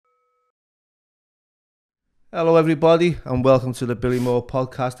Hello everybody and welcome to the Billy Moore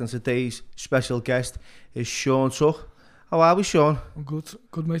podcast, and today's special guest is Shaun Tuck. How are we, Shaun? I'm good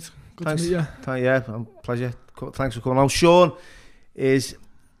mate. Good Thanks. to meet you. Yeah, pleasure. Thanks for coming on. Shaun is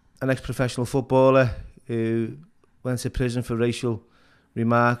an ex-professional footballer who went to prison for racial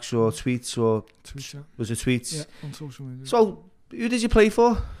remarks or tweets Tweets, yeah. Was it tweets? Yeah, on social media. So, who did you play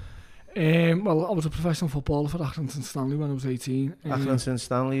for? Well, I was a professional footballer for Accrington Stanley when I was 18. Accrington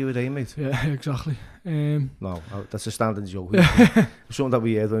Stanley, you were there, mate? Yeah, exactly. No, that's a standard joke. Something that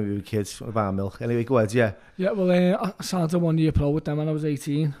we heard when we were kids about milk. Anyway, go ahead, yeah. Yeah, well, I signed a 1 year pro with them when I was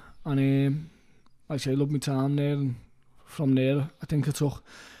 18. And like I say, I loved my time there. And from there, I think I took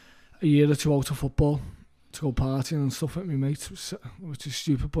a year or two out of football to go partying and stuff with my mates, which is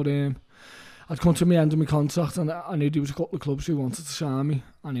stupid. But I'd come to the end of my contract and I knew there was a couple of clubs who wanted to sign me,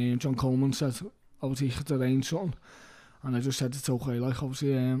 and John Coleman said I was eager to arrange something, and I just said it's okay, like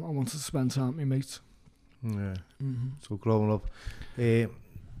obviously I wanted to spend time with my mates. Yeah. So growing up,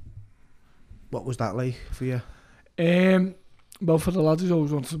 what was that like for you? Well, for the lads who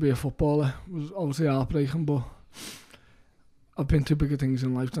always wanted to be a footballer, it was obviously heartbreaking, but I've been through bigger things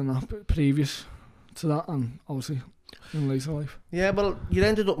in life than that previous to that, and obviously in later life. Yeah, well, you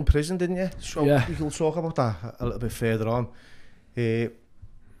ended up in prison, didn't you? So yeah. We'll talk about that a little bit further on.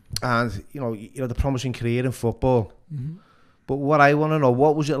 And, you know, the promising career in football. Mm-hmm. But what I want to know,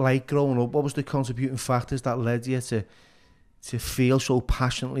 what was it like growing up? What was the contributing factors that led you to feel so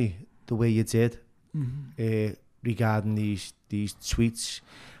passionately the way you did regarding these tweets?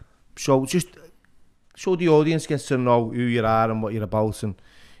 So just so the audience gets to know who you are and what you're about, and,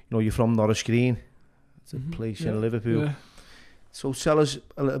 you know, you're from Norris Green. It's a place in Liverpool. Yeah. So tell us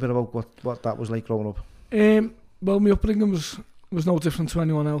a little bit about what that was like growing up. Well, my upbringing was no different to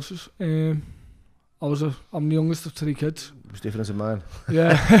anyone else's. I'm the youngest of 3 kids. It was different to mine.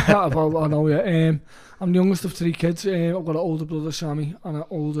 Yeah, well, I know. Yeah, I'm the youngest of 3 kids. I've got an older brother, Sammy, and an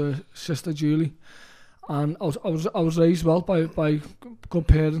older sister, Julie. And I was raised well by good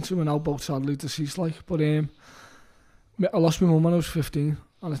parents who are now both sadly deceased. But I lost my mum when I was 15,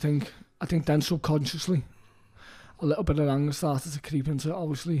 and I think then subconsciously a little bit of anger started to creep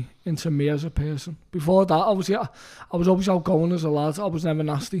into me as a person. Before that, I was always outgoing as a lad. I was never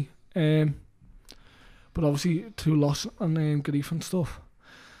nasty. But obviously through loss and grief and stuff,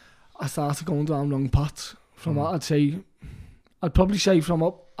 I started going down wrong paths. I'd probably say from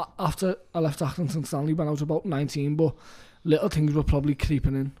up after I left Accrington Stanley when I was about 19, but little things were probably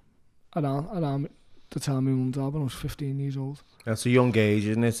creeping in around the time my mum died when I was 15 years old. That's a young age,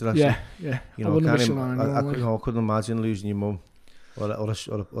 isn't it? So yeah. You know, I couldn't imagine losing your mum or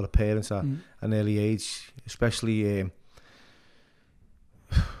a parent at an early age, especially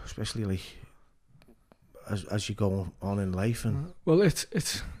like as you go on in life. And well, it's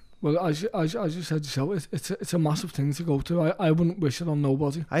as you said yourself, it's a massive thing to go through. I wouldn't wish it on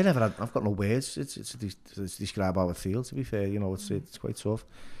nobody. I've got no words. It's to describe how I feel. To be fair, you know, it's quite tough.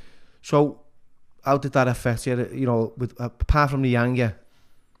 So, how did that affect you? You know, apart from the anger.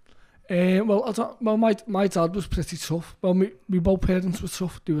 My dad was pretty tough. Well, me both parents were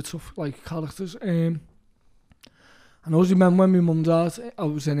tough. They were tough, like characters. And I always remember when my mum died,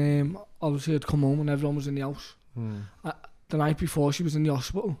 I'd come home and everyone was in the house. The night before, she was in the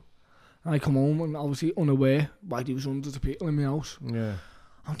hospital. And I come home and obviously unaware why there was hundreds of people in my house. Yeah.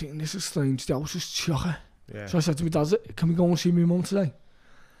 I'm thinking, this is strange. The house is chocker. Yeah. So I said to my dad, can we go and see my mum today?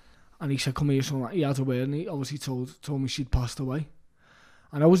 And he said, come here, son. He had to wear, and he obviously told me she'd passed away.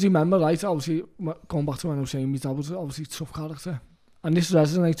 And I always remember, right, obviously, going back to when I was saying my dad was obviously a tough character. And this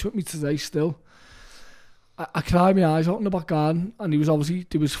resonates with me today still. I cried my eyes out in the back garden, and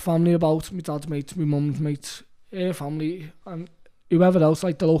there was family about, my dad's mates, my mum's mates, her family, and whoever else,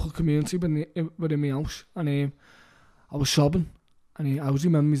 like the local community within my house. And I was sobbing, and I always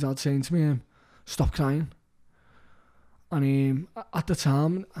remember my dad saying to me, stop crying. And at the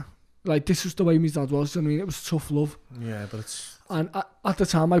time, like, this was the way my dad was. I mean, it was tough love. Yeah, but it's... And at the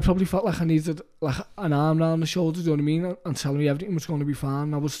time, I probably felt like I needed like an arm around the shoulder, do you know what I mean? And telling me everything was going to be fine.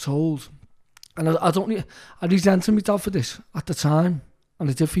 And I was told. And I resented my dad for this at the time. And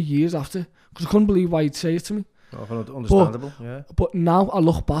I did for years after. Because I couldn't believe why he'd say it to me. Understandable, yeah. But now I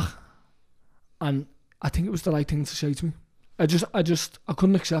look back, and I think it was the right thing to say to me. I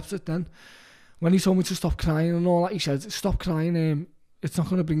couldn't accept it then. When he told me to stop crying and all that, he said, stop crying, it's not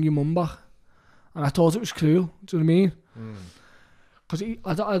going to bring your mum back. And I thought it was cruel, do you know what I mean?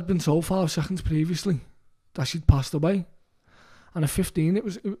 Because I'd been told 5 seconds previously that she'd passed away. And at 15, it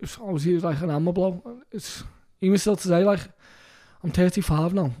was obviously like an hammer blow. It's even still today, like, I'm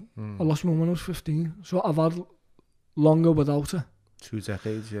 35 now. I lost my mum when I was 15. So I've had longer without her. 2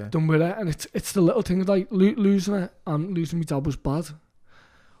 decades, yeah. Done with it, and it's the little things like losing it and losing my dad was bad.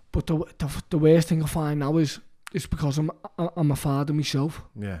 But the worst thing I find now is because I'm a father myself.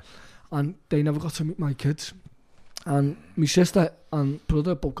 Yeah. And they never got to meet my kids. And my sister and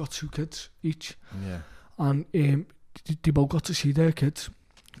brother both got 2 kids each. Yeah. And they both got to see their kids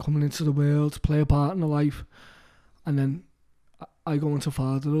coming into the world, play a part in their life. And then I go into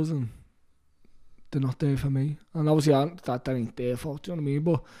fatherhood and they're not there for me. And obviously that ain't their fault, do you know what I mean?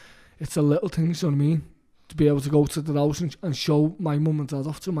 But it's the little things, do you know what I mean? To be able to go to the house and show my mum and dad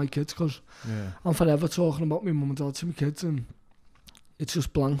off to my kids, because I'm forever talking about my mum and dad to my kids, and it's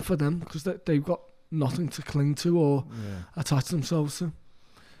just blank for them because they've got nothing to cling to or attach themselves to.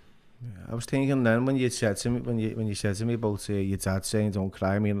 I was thinking then when you said to me when you said to me about your dad saying don't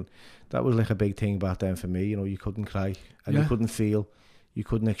cry. I mean, that was like a big thing back then for me. You know, you couldn't cry and you couldn't feel, you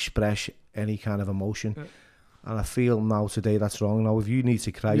couldn't express any kind of emotion. And I feel now today that's wrong. Now if you need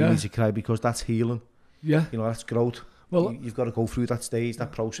to cry, you need to cry because that's healing. Yeah, you know, that's growth. Well, you've got to go through that stage,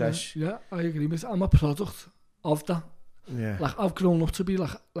 that process. Yeah, I agree with. I'm a product of that. Yeah, like I've grown up to be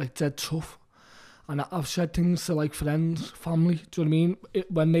like dead tough, and I've said things to like friends, family. Do you know what I mean?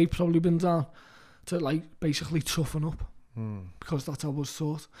 When they've probably been down, to like basically toughen up, because that's how I was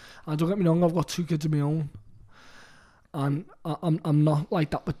taught. And don't get me wrong, I've got 2 kids of my own, and I'm not like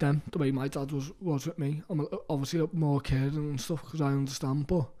that with them the way my dad was with me. I'm obviously more caring and stuff because I understand,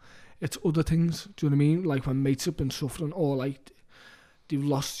 but it's other things, do you know what I mean? Like when mates have been suffering or like they've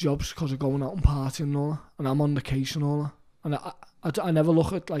lost jobs because of going out and partying and all that, and I'm on the case and all that. And I never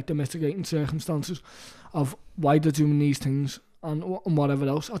look at like the mitigating circumstances of why they're doing these things and whatever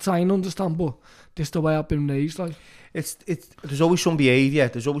else. I try and understand, but this is the way I've been raised. Like it's there's always some behaviour,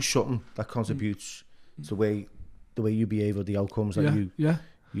 there's always something that contributes to the way you behave or the outcomes that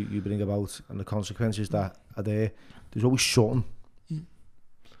you bring about and the consequences that are there. There's always something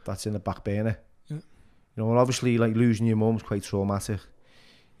that's in the back burner. You know, and obviously like losing your mum's quite traumatic.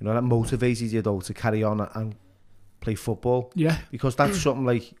 You know, that motivated you though to carry on and play football. Yeah. Because that's something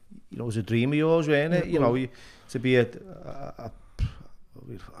like, you know, it was a dream of yours, wasn't it? You know, to be an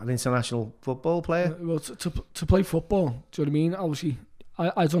international football player. Well, to play football, do you know what I mean? Obviously,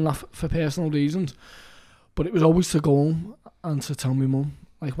 I done that for personal reasons, but it was always to go home and to tell my mum.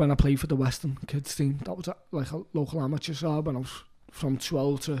 Like when I played for the Western kids team, that was like a local amateur side when I was from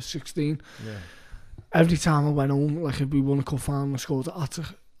 12 to 16. Yeah. Every time I went home, like if we won a cup final and scored a hat-trick,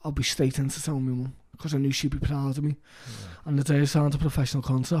 I'd be straight in to tell my mum because I knew she'd be proud of me. Yeah. And the day I signed a professional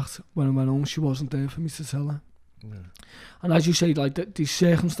contract, when I went home, she wasn't there for me to tell her. Yeah. And as you say, like these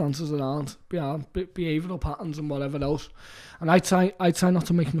circumstances around behavioural patterns and whatever else, and I try not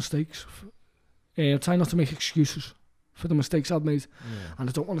to make mistakes. I try not to make excuses for the mistakes I've made. Yeah. And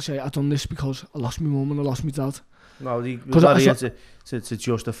I don't want to say I've done this because I lost my mum and I lost my dad. No, you're not here to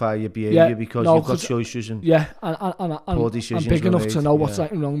justify your behaviour because you've got choices and poor decisions. I'm big enough to know what's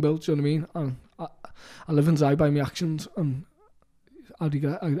right and wrong, Bill, do you know what I mean? And I live and die by my actions, and I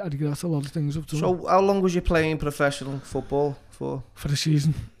regret a lot of things I've done. So how long was you playing professional football for? For a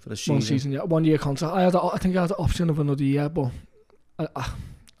season. 1 season, yeah. 1 year contract. I think I had the option of another year, but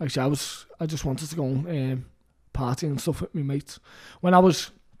I just wanted to go partying and stuff with my mates. When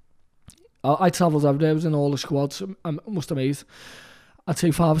I travelled every day. I was in all the squads. I must have made, I'd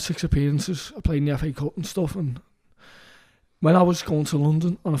say 5 or 6 appearances. I played in the FA Cup and stuff. And when I was going to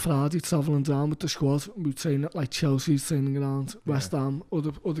London on a Friday, travelling down with the squad, we'd train at like Chelsea's training ground, West Ham,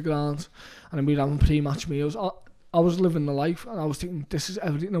 other grounds, and then we'd have pre-match meals. I was living the life, and I was thinking, this is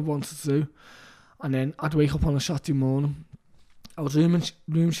everything I wanted to do. And then I'd wake up on a Saturday morning. I was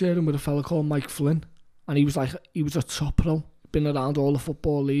room sharing with a fella called Mike Flynn, and he was a top pro, been around all the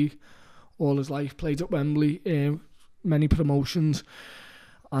football league all his life, played at Wembley, many promotions,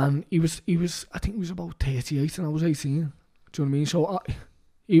 and he was I think he was about 38 and I was 18. Do you know what I mean? So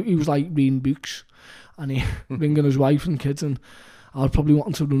he was like reading books and he ringing his wife and kids, and I would probably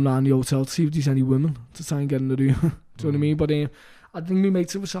want him to run around the hotel to see if there's any women to try and get in the room. Do you know what I mean? But I think my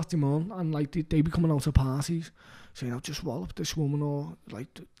mates were Saturday morning and like they'd be coming out to parties saying, I'll just wallop this woman or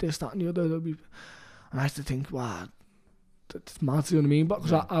like this, that and the other. And I had to think, wow, it's mad, you know what I mean? But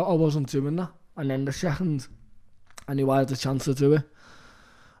because I wasn't doing that. And then the second I knew I had the chance to do it,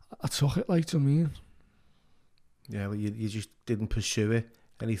 I took it, like, do you know what I mean? Yeah, well, you just didn't pursue it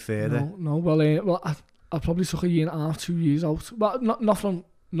any further? No. Well, I probably took a year and a half, 2 years out. But not from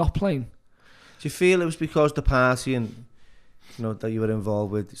not playing. Do you feel it was because the partying, you know, that you were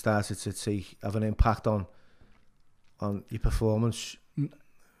involved with started to have an impact on your performance?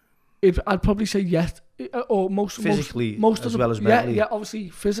 I'd probably say yes. Or most physically most as of well as mentally. Yeah, obviously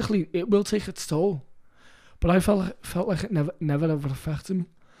physically it will take its toll, But I felt like it never ever affected me.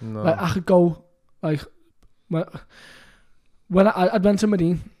 No. Like I could go, like when I went to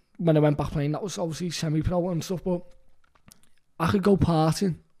Marine, when I went back playing, that was obviously semi-pro and stuff, but I could go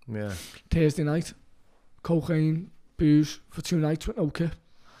partying Thursday night, cocaine, booze for 2 nights with no kit,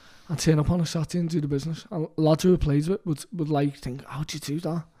 and turn up on a Saturday and do the business. And lads who played with would like think, how'd you do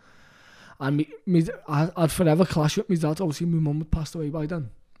that? And I'd forever clash with my dad. Obviously my mum had passed away by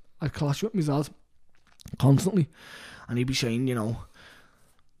then. I'd clash with my dad constantly, and he'd be saying, you know,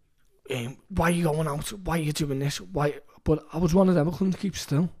 why are you going out? Why are you doing this? Why? But I was one of them, I couldn't keep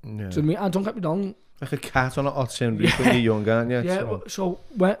still. Yeah. Do you know what I mean? And don't get me wrong. Like a cat on a hot tin roof when you're young, aren't you? Yeah, so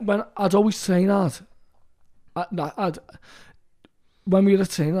when I'd always train hard, when we were at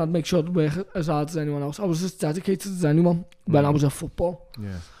training, I'd make sure to work as hard as anyone else. I was as dedicated as anyone when I was at football.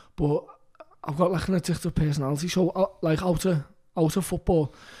 Yeah. But I've got like an addictive personality, so like out of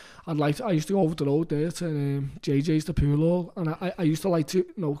football, I used to go over the road there to JJ's, the pool hall, and I used to like to,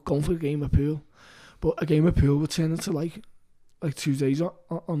 you know, go for a game of pool. But a game of pool would turn into like 2 days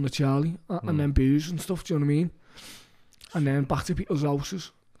on the Charlie, and then booze and stuff, do you know what I mean? And then back to people's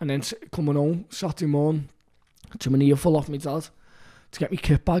houses, and then coming home Saturday morning to my ear full off my dad to get me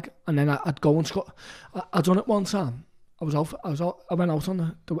kit bag, and then I'd go and score. I'd done it one time. I went out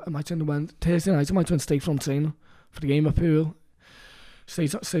on the Thursday night, I might went straight from training for the game of pool,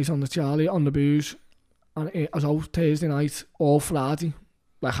 stayed on the Charlie, on the booze, and I was out Thursday night, all Friday,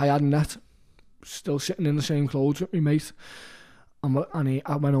 like I had a net, still sitting in the same clothes with my mate, and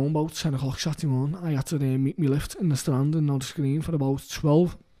I went home about 10 o'clock Saturday morning. I had to meet me lift in the Strand and on the screen for about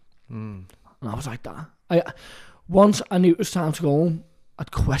 12, and I was like that. Once I knew it was time to go home,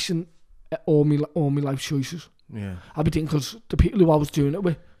 I'd question all my life choices. Yeah, I'd be thinking, because the people who I was doing it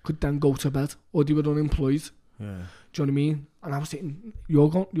with could then go to bed, or they were unemployed. Yeah, do you know what I mean? And I was thinking, you're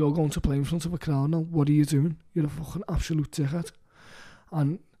going to play in front of a crowd now. What are you doing? You're a fucking absolute dickhead.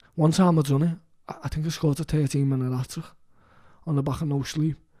 And one time I'd done it, I think I scored a 13-minute hat-trick on the back of no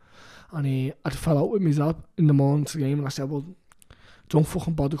sleep. And I fell out with my dad in the morning to the game, and I said, well, don't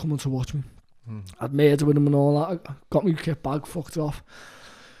fucking bother coming to watch me. I'd murdered with him and all that. I got my kit bag fucked off.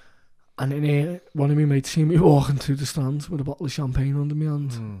 And then one of my mates seen me walking through the stands with a bottle of champagne under my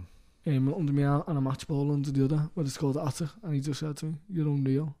hand, under my arm, and a match ball under the other, where it's called a hat-trick. And he just said to me, you're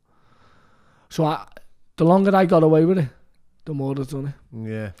unreal. So the longer I got away with it, the more I've done it.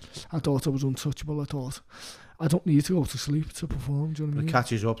 Yeah. I thought I was untouchable. I thought, I don't need to go to sleep to perform. Do you know what I mean? It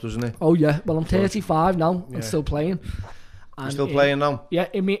catches up, doesn't it? Oh yeah. Well, I'm 35 now. Yeah. I'm still playing. You're still playing now? Yeah.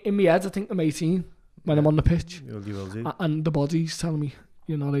 In my head, I think I'm 18 when I'm on the pitch. You will do. And the body's telling me,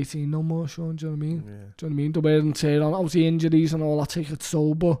 you're not 18 no more, Shaun. Do you know what I mean? Yeah. Do you know what I mean? The wear and tear on, obviously injuries and all that take its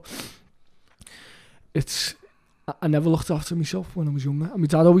toll, but I never looked after myself when I was younger. And my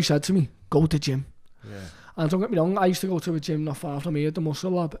dad always said to me, go to the gym. Yeah. And don't get me wrong, I used to go to a gym not far from here, the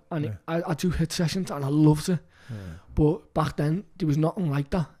Muscle Lab, and I do HIIT sessions, and I loved it. Yeah. But back then, there was nothing like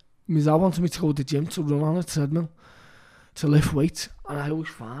that. My dad wanted me to go to the gym, to run on a treadmill, to lift weights, and I always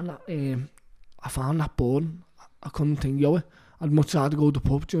found that boring. I couldn't think, I'd much rather go to the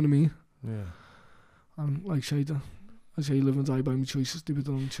pub, do you know what I mean? Yeah. And like I say, live and die by my choices, they were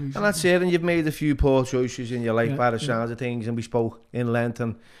the wrong choices. And that's it, and you've made a few poor choices in your life by the sounds of things, and we spoke in length,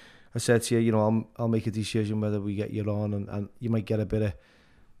 and I said to you, I'll make a decision whether we get you on, and you might get a bit of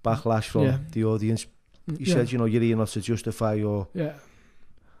backlash from the audience. You said, you're here not to justify your... Yeah.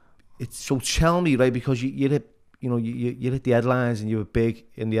 So tell me, right, because you're at the headlines, and you were big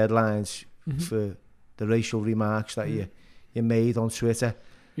in the headlines for the racial remarks that you made on Twitter.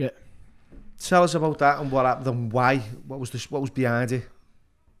 Yeah. Tell us about that and what happened and why. What was behind it?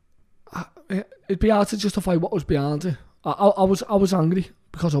 It'd be hard to justify what was behind it. I was angry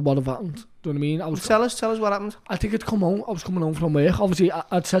because of what had happened. Do you know what I mean? Tell us what happened. I think I'd come home. I was coming home from work. Obviously,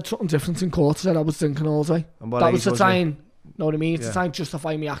 I'd said something different in court. I said I was drinking all day. That was the time. Know what I mean? To try and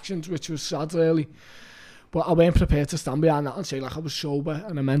justify my actions, which was sad, really. But I weren't prepared to stand behind that and say like I was sober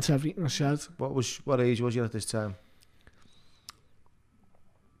and I meant everything I said. What age was you at this time?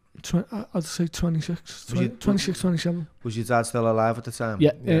 I'd say 26, 27. Was your dad still alive at the time?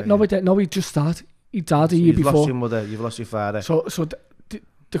 Yeah. No, he just died. He died a year before. You've lost your mother, you've lost your father. So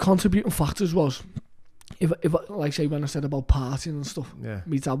the contributing factors was, if like say when I said about partying and stuff,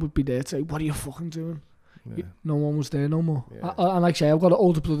 my dad would be there to say, what are you fucking doing? Yeah. No one was there no more. Yeah. And like I say, I've got an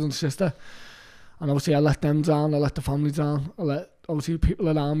older brother and sister, and obviously I let them down, I let the family down, I let obviously people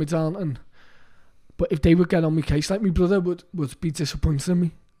around me down, but if they would get on my case, like my brother would be disappointed in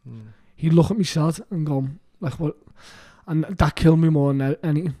me. He'd look at me sad and go like, what? And that killed me more than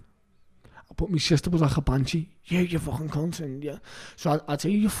anything. But my sister was like a banshee. Yeah, you fucking cunt. And yeah. So I'd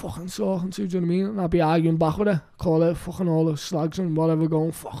say, you fucking talking to, do you know what I mean? And I'd be arguing back with her, call her fucking all the slags and whatever,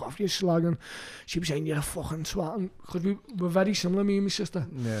 going, fuck off, you slag. And she'd be saying, you're a fucking twat. Because we're very similar, me and my sister.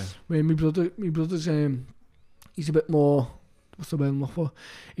 Yeah. Where my brother's, he's a bit more, what's the word I'm looking for?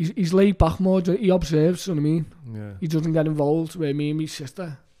 He's laid back more, he observes, you know what I mean? Yeah. He doesn't get involved, where me and my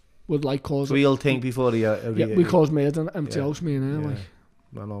sister would like cause... Real thing before the... we cause murder in an empty house, me and her, like.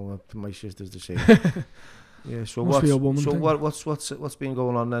 I know, my sister's the same. Yeah, so what's been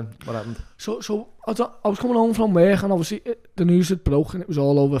going on then? What happened? So I was coming home from work, and obviously the news had broken. It was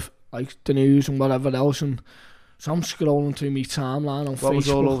all over, like the news and whatever else. And so I'm scrolling through my timeline on Facebook. What was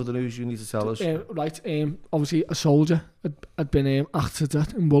all over the news? You need to tell us. Obviously a soldier had been axed to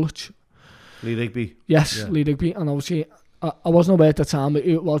death in Woolwich. Lee Rigby. Yes, yeah. Lee Rigby, and obviously I wasn't aware at the time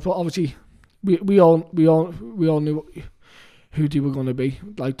it was, but obviously we all knew who they were going to be,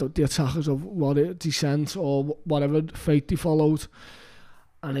 like the attackers of what it descent or whatever fate they followed.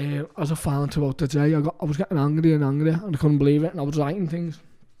 And as I found throughout the day, I was getting angrier and angrier, and I couldn't believe it. And I was writing things,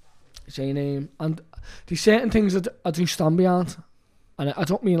 saying, and there's certain things that I do stand behind, and I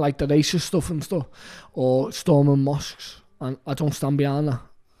don't mean like the racist stuff and stuff, or storming mosques, and I don't stand behind that.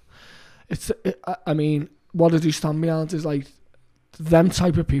 I mean, what I do stand behind is like them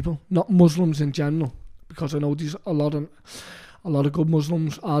type of people, not Muslims in general, because I know there's a lot of good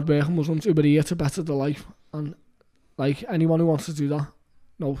Muslims, hard-working Muslims who are here to better their life, and like anyone who wants to do that,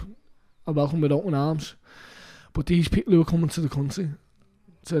 no, I welcome with open arms. But these people who are coming to the country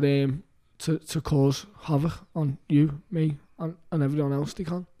to cause havoc on you, me, and everyone else they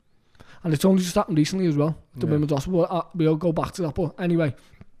can, and it's only just happened recently as well. The women's hospital. We'll go back to that, but anyway,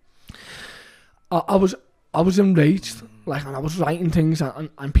 I was enraged, like, and I was writing things,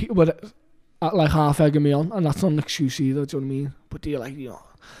 and people were like half egging me on, and that's not an excuse either, do you know what I mean? But they're like,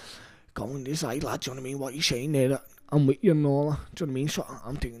 going this side, lad, do you know what I mean? What you saying there, I'm with you and all that, do you know what I mean? So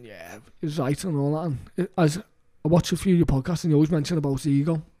I'm thinking, yeah, it's right and all that. And as I watch a few of your podcasts, and you always mention about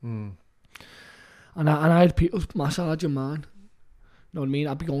ego. And I had people massaging mine, you know what I mean?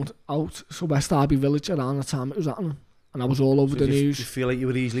 I'd be going out to West Derby Village around the time it was happening, and I was all over the news. Do you feel like you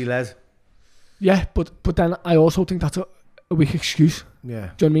were easily led? Yeah, but then I also think that's a weak excuse. Yeah. Do you know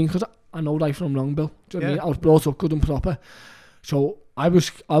what I mean? Because I know right from wrong, Bill. Do you know what I mean? I was brought up good and proper. So I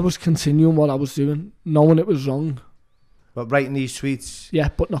was continuing what I was doing, knowing it was wrong. But writing these tweets? Yeah,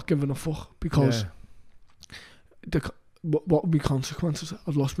 but not giving a fuck, because what would be consequences?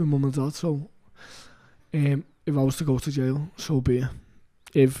 I've lost my mum and dad, so if I was to go to jail, so be it.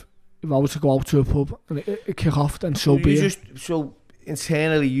 If I was to go out to a pub and it kick off, then so be it. So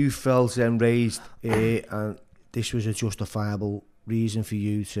internally you felt enraged, and this was a justifiable reason for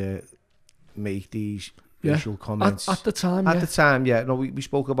you to make these racial comments at the time. At the time, yeah. No, we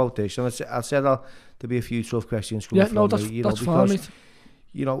spoke about this, and I said there'll be a few tough questions coming from me. That's fine, mate.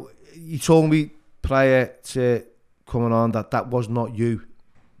 You told me prior to coming on that was not you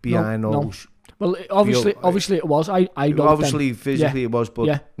behind those. No. Well, obviously it was. I don't. Obviously, physically it was,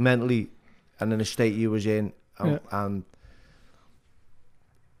 but mentally, and in the state you was in, and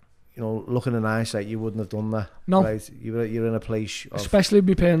looking in hindsight, you wouldn't have done that. No, right? You're in a place, especially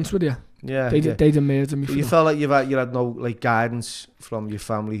my parents with you. Yeah, they didn't murder me. But you felt like you had no like guidance from your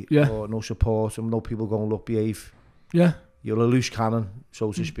family, or no support, and no people going, look, behave. Yeah, you're a loose cannon,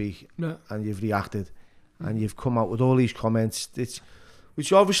 so to speak, and you've reacted, and you've come out with all these comments,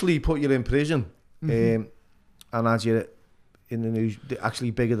 which obviously put you in prison, and as you in the news,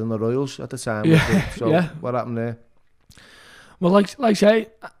 actually bigger than the Royals at the time. So what happened there? Well, like I say,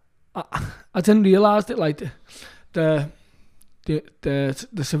 I didn't realise that, like the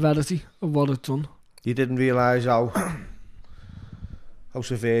severity of what I'd done. You didn't realise how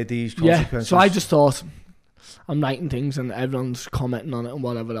severe these consequences. So I just thought, I'm writing things and everyone's commenting on it and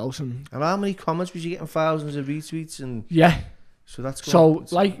whatever else. And how many comments was you getting? Thousands of retweets and so that's good. So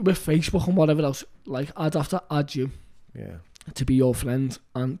like with Facebook and whatever else, like I'd have to add you to be your friend,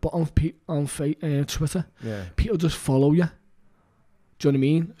 but on Twitter, people just follow you. Do you know what I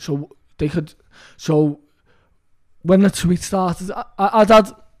mean? So they could. So when the tweet started,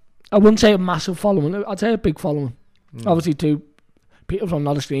 I wouldn't say a massive following. I'd say a big following. Obviously, to people from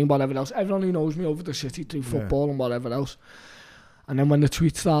another stream, whatever else. Everyone who knows me over the city through football and whatever else. And then when the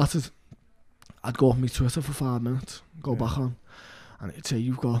tweet started, I'd go off my Twitter for 5 minutes, go back on, and it'd say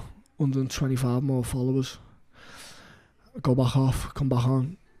you've got 125 more followers. Go back off, come back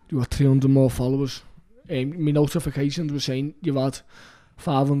on. You got 300 more followers. My notifications were saying you've had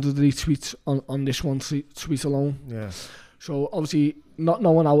 500 retweets on this one tweet alone. Yeah. So obviously, not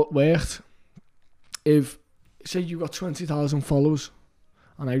knowing how it worked, if say you got 20,000 followers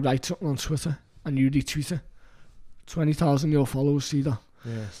and I write something on Twitter, and you retweet it. 20,000 of your followers see that.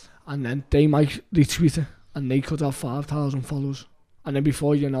 Yes. And then they might retweet it, and they could have 5,000 followers. And then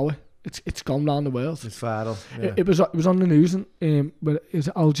before you know it, it's gone round the world. It's viral. Yeah. It was on the news, and is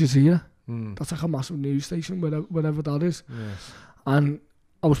it Al Jazeera? That's like a massive news station, wherever that is. Yes. And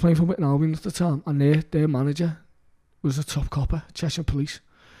I was playing for Witten Albion at the time, and their manager was a top copper, Cheshire Police,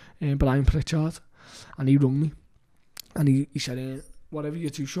 Brian Pritchard, and he rung me, and he said, whatever you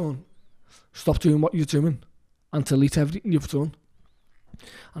do, Shaun, stop doing what you're doing and delete everything you've done.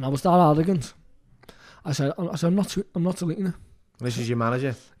 And I was that arrogant. I said, I'm not deleting it. This is your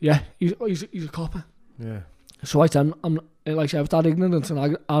manager? Yeah, he's a copper. Yeah. So I said, I was that ignorant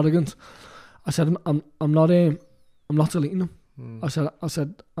and arrogant. I said, I'm not deleting them. I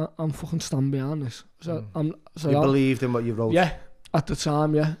said, I'm fucking standing behind this. I said, you believed in what you wrote? Yeah, at the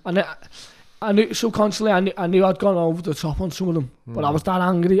time, yeah. And I knew subconsciously, I knew I'd gone over the top on some of them, but I was that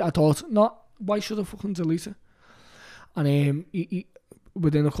angry. I thought, no, why should I fucking delete it? And he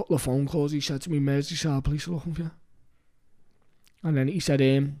within a couple of phone calls, he said to me, Merseyside Police are looking for you. And then he said,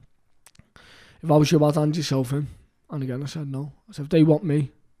 if I was you, I'd hand yourself in. And again, I said no. I said, if they want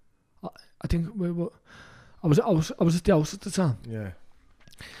me, I think I was at the house at the time. Yeah.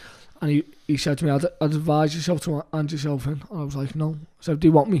 And he said to me, I'd advise yourself to hand yourself in. And I was like, no. I said, if they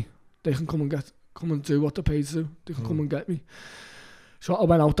want me, they can come and do what they're paid to do. They can come and get me. So I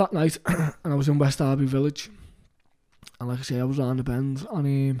went out that night, and I was in West Derby Village. And like I say, I was around the bend,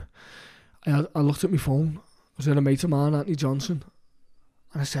 and I looked at my phone. I was in a mate of mine, Anthony Johnson,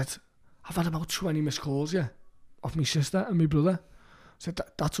 and I said, I've had about 20 missed calls, yeah, off my sister and my brother. I said,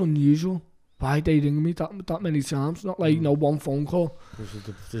 that's unusual. Why are they ringing me that many times? Not like, one phone call.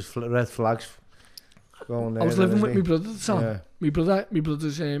 There's red flags going there. I was living with my brother at the time. Yeah. My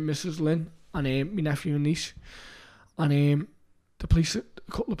brother's Mrs. Lynn, and my nephew and niece. And a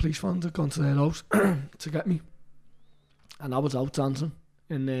couple of police vans had gone to their house to get me. And I was out dancing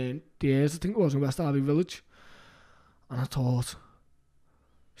in the airs, I think it was, in West Derby Village. And I thought,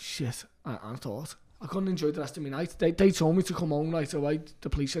 shit. I thought, I couldn't enjoy the rest of my night. They told me to come home right away, the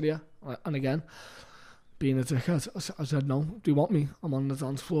police are here. And again, being a dickhead, I said, no, do you want me? I'm on the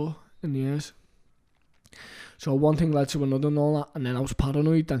dance floor in the airs. So one thing led to another and all that, and then I was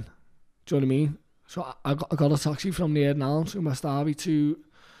paranoid then. Do you know what I mean? So I got a taxi from the Erdon Arms in West Derby to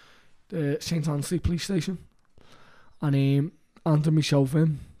the St Anthony police station. And handed myself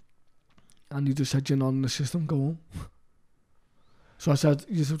in, and he just said, you're not in the system, go home. So I said,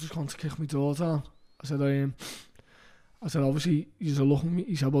 you've just gone to kick my door down. I said, obviously, you're looking at me.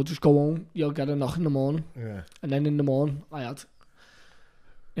 He said, well, just go home, you'll get a knock in the morning. Yeah. And then in the morning, I had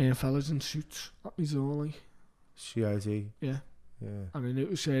fellas in suits at my door, like. CID? Yeah. Yeah. I mean, it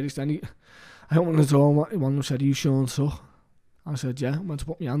was serious. Then I opened the door, and one of them said, are you Shaun Tuck? I said, yeah. I went to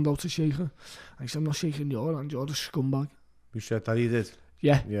put my hand out to shake her. And he said, I'm not shaking your hand, you're the scumbag. You said that he did?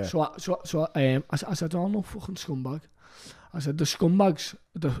 Yeah. Yeah. So I said, oh, no fucking scumbag. I said, the scumbags,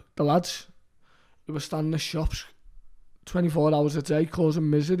 the lads who were standing in shops 24 hours a day causing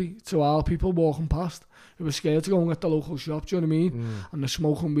misery to our people walking past who were scared to go and get the local shop, do you know what I mean? And they're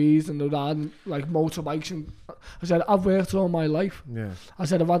smoking weed and they're riding like motorbikes. And I said, I've worked all my life. Yeah. I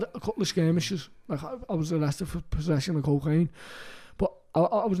said, I've had a couple of skirmishes. Like I was arrested for possession of cocaine. But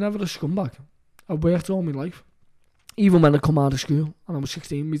I was never a scumbag. I worked all my life. Even when I come out of school and I was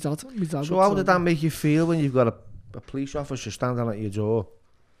 16, my dad. So how did that make you feel when you've got a police officer standing at your door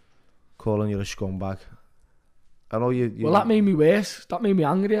calling you a scumbag? I know you... Well, that made me worse. That made me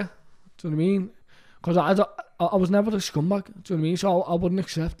angrier. Do you know what I mean? Because I was never a scumbag. Do you know what I mean? So I wouldn't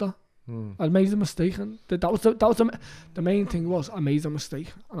accept that. I made a mistake, and that was the main thing was I made a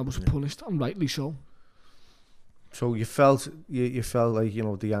mistake, and I was punished, and rightly so. So you felt like, you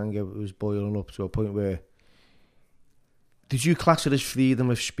know, the anger was boiling up to a point where... Did you class it as freedom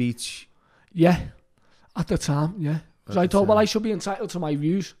of speech? Yeah, at the time, yeah. Because I thought, well, I should be entitled to my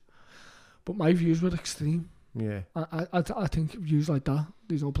views, but my views were extreme. Yeah. I think views like that,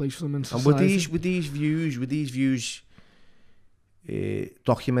 there's no place for them in society. And were these views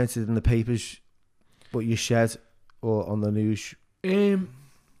documented in the papers, what you said, or on the news? It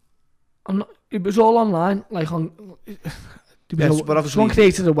was all online, like on... Someone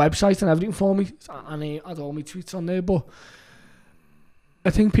created a website and everything for me, and I had all my tweets on there, but I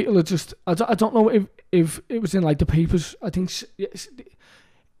think people are just... I don't know if it was in like the papers. I think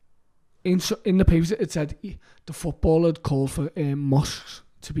in the papers it said the footballer had called for mosques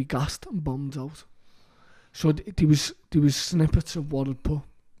to be gassed and bombed out. So there was snippets of what I'd put.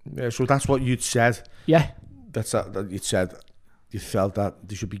 Yeah, so that's what you'd said. Yeah. That you'd said you felt that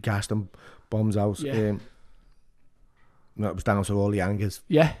they should be gassed and bombed out. Yeah. That was down to all the angers.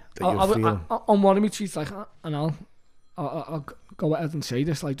 Yeah. That you were feeling. On one of my tweets, like, and I'll go ahead and say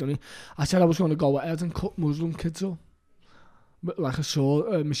this, like, don't you? I said I was going to go ahead and cut Muslim kids up. But like a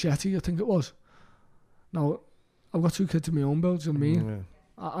sword, machete, I think it was. Now, I've got 2 kids of my own build, do you know what I mean?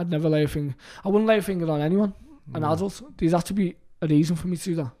 Yeah. I'd never lay a finger. I wouldn't lay a finger on anyone, an adult. There's had to be a reason for me to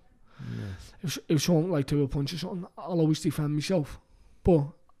do that. Yeah. If someone like to a punch or something, I'll always defend myself. But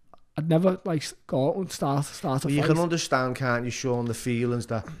I'd never like go out and start a fight. You can understand, can't you, Shaun, the feelings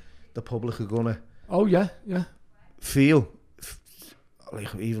that the public are gonna. Oh yeah. Feel.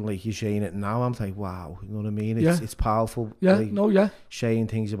 Like even like you're saying it now, I'm like, wow, you know what I mean? It's powerful. Yeah, like, saying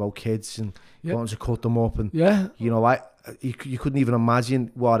things about kids and wanting to cut them up, and you know, you couldn't even imagine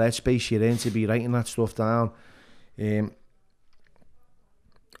what headspace you're in to be writing that stuff down, and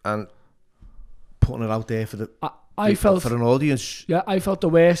putting it out there for I felt for an audience. Yeah, I felt the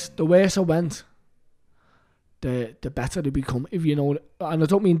worse I went, the better they become. If you know, and I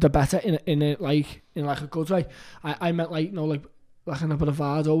don't mean the better in a good way. I meant like, you know, like in a bit of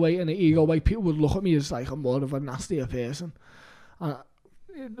bravado way, in an ego way. People would look at me as like I'm more of a nastier person,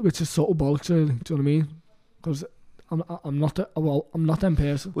 which is sort of bollocks, really. Do you know what I mean? Because I'm not them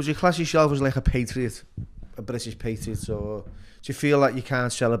person. Would you class yourself as like a patriot, a British patriot, or do you feel like you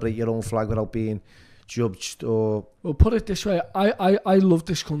can't celebrate your own flag without being judged? Or well, put it this way, I love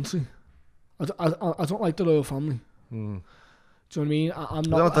this country. I don't like the royal family. Do you know what I mean? I'm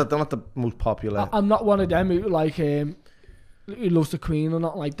not. They're not the most popular. I'm not one of them who like who loves the Queen or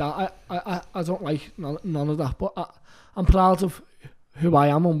not like that. I don't like none of that. But I'm proud of who I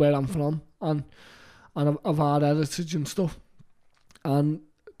am and where I'm from, and of our heritage and stuff. And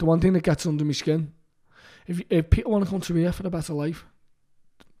the one thing that gets under my skin, if people want to come to here for a better life,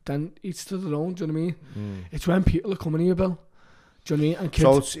 then it's to their own. Do you know what I mean? It's when people are coming here, Bill. Do you know what I mean?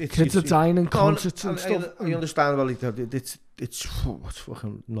 And kids are dying in concerts and stuff. I understand, well, it's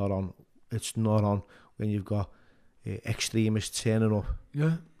fucking not on. It's not on when you've got extremists turning up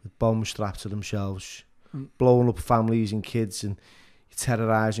with bombs strapped to themselves, blowing up families and kids, and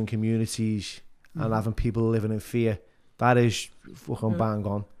terrorising communities and having people living in fear. That is fucking bang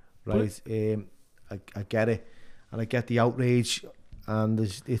on, right? I get it, and I get the outrage, and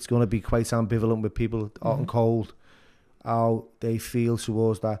it's going to be quite ambivalent with people, hot and cold, how they feel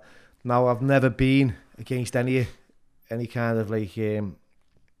towards that. Now, I've never been against any kind of like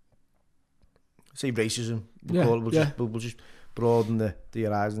say racism. We'll just broaden the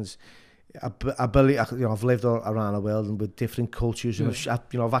horizons. I believe, you know, I've lived around the world and with different cultures, and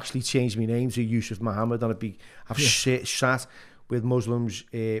I've actually changed my name to Yusuf Muhammad, and I've sat with Muslims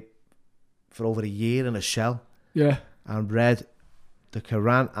for over a year in a cell, and read the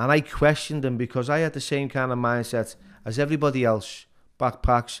Quran, and I questioned them because I had the same kind of mindset as everybody else.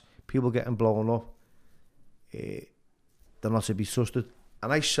 Backpacks, people getting blown up, they're not to be trusted.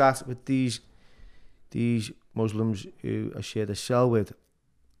 And I sat with these Muslims who I shared a cell with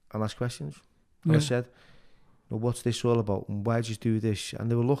and asked questions. And I said, well, what's this all about? And why did you do this? And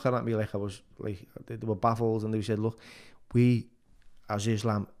they were looking at me like I was, like, they were baffled, and they said, look, we, as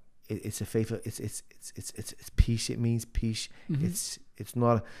Islam, it's a faith, it's peace, it means peace. It's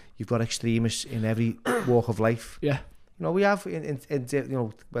not, you've got extremists in every walk of life. Yeah. You know, we have, in you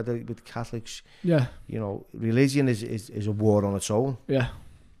know, whether with Catholics, you know, religion is a war on its own. Yeah.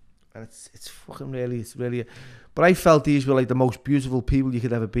 And it's fucking really, it's really, but I felt these were like the most beautiful people you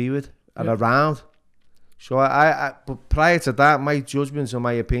could ever be with and around. So but prior to that, my judgments and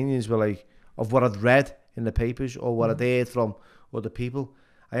my opinions were like, of what I'd read in the papers or what I'd heard from other people.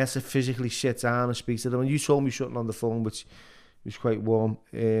 I had to physically sit down and speak to them. And you told me something on the phone, which was quite warm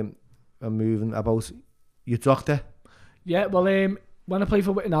and moving, about your doctor. Yeah, well, when I played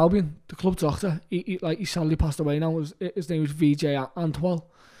for Witton Albion, the club doctor, he sadly passed away now. His name was Vijay Antwal,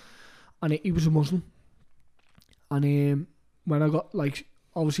 and he was a Muslim. And when I got, like,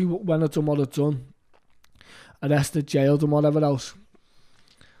 obviously when I'd done what I'd done, arrested, jailed and whatever else,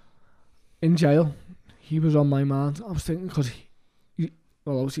 in jail, he was on my mind. I was thinking, because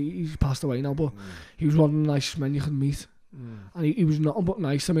well, obviously he's passed away now, but he was one of the nicest men you could meet. And he was nothing but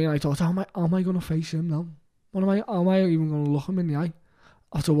nice to me, and I thought, how am I going to face him now? How am I even going to look him in the eye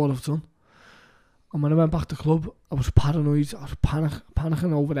after what I've done? And when I went back to the club, I was paranoid. I was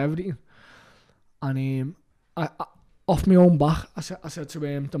panicking over everything. And I off my own back, I said to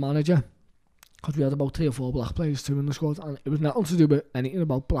the manager, because we had about 3 or 4 black players too in the squad, and it was nothing to do with anything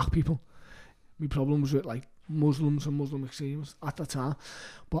about black people. My problem was with like Muslims and Muslim extremists at the time.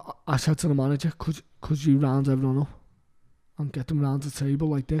 But I said to the manager, could you round everyone up and get them round the table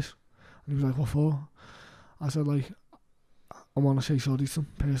like this? And he was like, what for? I said, like, I want to say sorry to them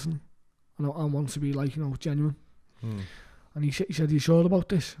personally. And I want to be, like, you know, genuine. And he said, "Are you sure about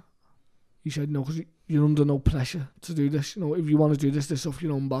this?" He said, "No, because you're under no pressure to do this. You know, if you want to do this off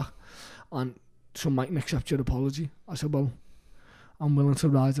your own back, and some mightn't accept your apology." I said, "Well, I'm willing to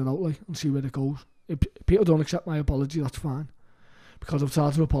ride it out, like, and see where it goes. If people don't accept my apology, that's fine. Because I've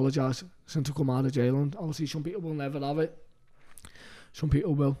tried to apologise since I come out of jail, and obviously some people will never have it. Some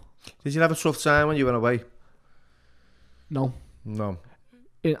people will." Did you have a tough time when you went away? No. No.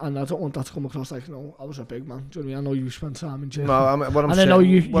 And I don't want that to come across like, no, I was a big man. Do you know what I mean? I know you spent time in jail. No, what I'm and saying, I know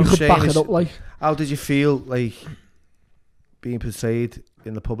you could back it up, like. How did you feel, like, being portrayed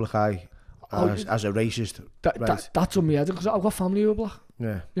in the public eye as a racist? That's on me head, because I've got family who are black.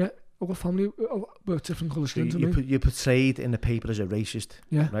 Yeah. Yeah, I've got family with different colour skin to me. You're portrayed in the paper as a racist,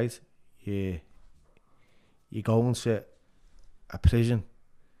 yeah. Right? You're going to a prison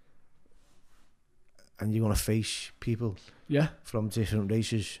and you're going to face people from different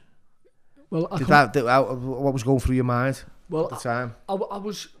races. Well, what was going through your mind at the time?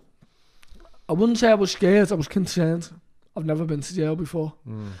 I wouldn't say I was scared, I was concerned. I've never been to jail before.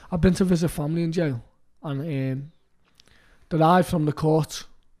 I've been to visit family in jail, and the ride from the court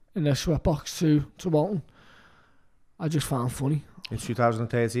in the sweatbox to Walton, I just found funny. In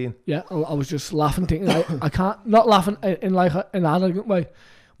 2013? Yeah, I was just laughing, thinking, I can't, not laughing in like an arrogant way,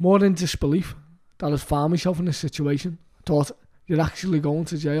 more in disbelief that I'd found myself in this situation. I thought, you're actually going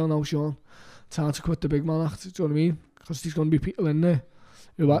to jail now, Shaun. Time to quit the big man act, do you know what I mean? Because there's going to be people in there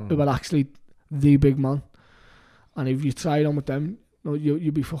who are actually the big man. And if you try it on with them,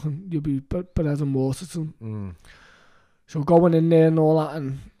 you'll be bread and water to them. So going in there and all that,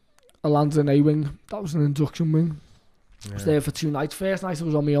 and I landed in A-wing. That was an induction wing. I was there for 2 nights. First night I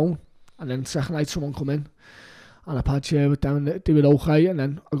was on my own, and then second night someone come in, and I had share with them, and they were okay. And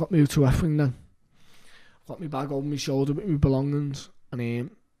then I got moved to F-wing then. Got my bag over my shoulder with my belongings,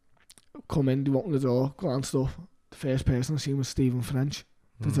 and come in, they opened the door, glanced up. The first person I seen was Stephen French,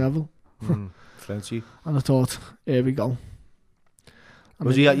 the devil. Frenchy. And I thought, here we go. And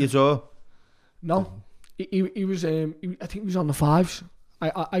was he at your door? No. He was, I think he was on the 5s.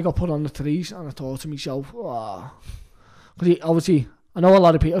 I got put on the 3s, and I thought to myself, because obviously, I know a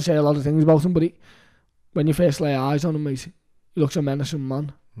lot of people say a lot of things about him, but when you first lay eyes on him, mate, he looks a menacing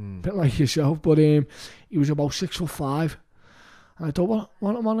man. A bit like yourself, but he was about 6'5", and I thought,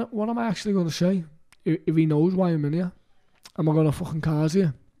 what am I actually going to say if he knows why I'm in here? Am I going to fucking cars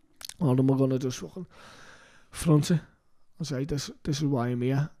here, or am I going to just fucking front it and say this is why I'm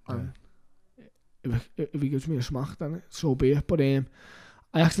here? And if he gives me a smack, then so be it. But I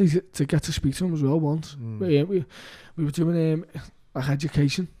actually to get to speak to him as well once. We were doing like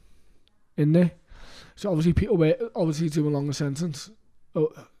education in there, so obviously people were obviously doing longer sentence.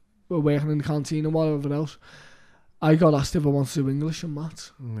 We're working in the canteen and whatever else. I got asked if I wanted to do English and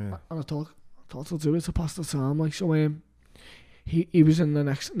maths, and I thought I'll do it to pass the time. Like, so, he was in the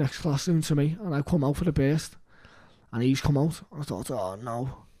next classroom to me, and I come out for the burst, and he's come out. And I thought, oh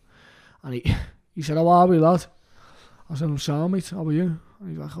no, and he said, "How are we, lad?" I said, "I'm sound, mate. How are you?" And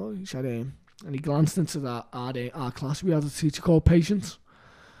he's like, "Oh," he said, and he glanced into our class. We had a teacher called Patience,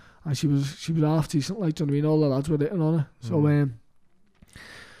 and she was half decent, like, do you know what I mean? All the lads were hitting on her. So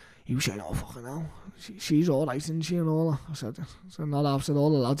he was saying, "Oh, fucking hell, she's alright, isn't she?" and all that. I said, "Not half." I said, "All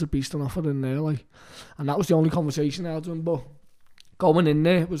the lads are beasting off her in there," like, and that was the only conversation I had with him. But going in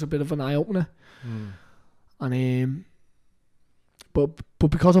there was a bit of an eye opener, and but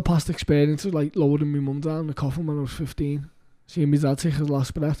because of past experiences, like lowering my mum down in the coffin when I was 15, seeing my dad take his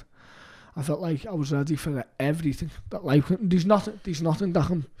last breath, I felt like I was ready for everything that life. There's nothing that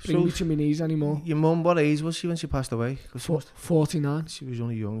can bring me to my knees anymore. Your mum, what age was she when she passed away? 49. She was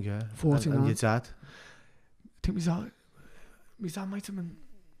only young, yeah. 49. And your dad? I think my dad might have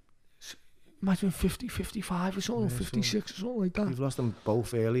been 50, 55 or something, 56 or something like that. You've lost them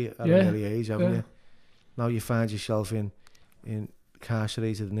both at an early age, haven't you? Now you find yourself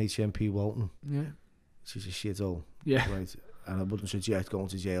incarcerated in HMP Walton. Yeah. Which is a shithole. Yeah. Right. And I wouldn't suggest going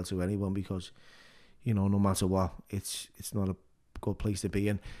to jail to anyone, because, no matter what, it's not a good place to be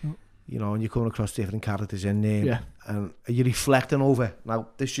in. No. And you're coming across different characters in there. Yeah. And you're reflecting over. Now,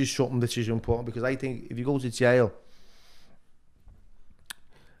 this is something that is important, because I think if you go to jail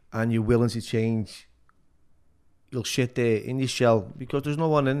and you're willing to change, you'll sit there in your shell, because there's no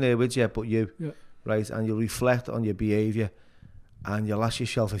one in there with you but you. Yeah. Right? And you'll reflect on your behaviour, and you'll ask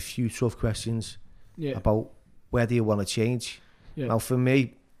yourself a few tough questions about whether you want to change. Yeah. Now, for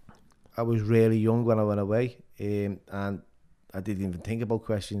me, I was really young when I went away, and I didn't even think about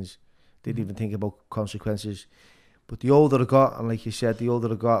questions, didn't even think about consequences. But the older I got, and like you said, the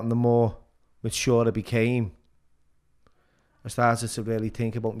older I got and the more mature I became, I started to really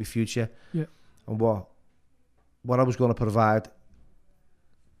think about my future and what what I was going to provide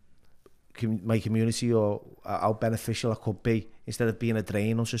my community, or how beneficial I could be, instead of being a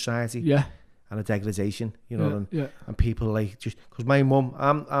drain on society. Yeah. And a degradation, you know, yeah. And people like, just because my mum,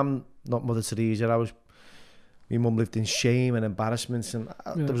 I'm not Mother Teresa. My mum lived in shame and embarrassments, and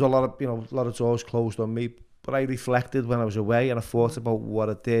there was a lot of doors closed on me. But I reflected when I was away, and I thought about what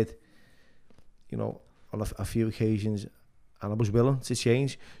I did, you know, on a few occasions, and I was willing to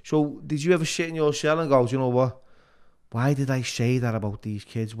change. So, did you ever sit in your cell and go, do you know what? Why did I say that about these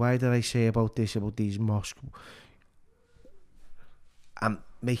kids? Why did I say about this, about these mosques? And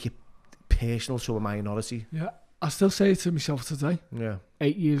make it personal to a minority. Yeah, I still say it to myself today. Yeah.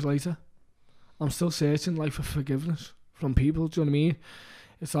 8 years later, I'm still searching like for forgiveness from people. Do you know what I mean?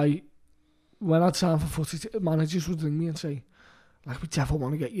 It's like when I'd sign for footy, managers would ring me and say, like, we definitely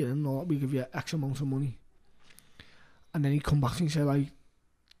want to get you in, or we give you X amount of money. And then he'd come back to me and say, like,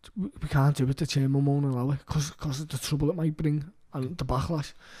 we can't do it, the chairman won't allow it because of the trouble it might bring and the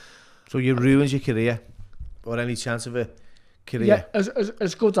backlash. So you ruins your career, or any chance of a career? Yeah,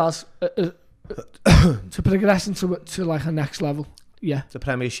 as good as to progress to like a next level. Yeah. The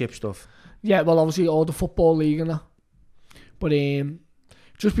Premiership stuff. Yeah, well, obviously all the Football League and that. But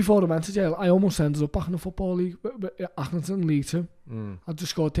just before I went to jail, I almost ended up back in the Football League, Accrington League 2. I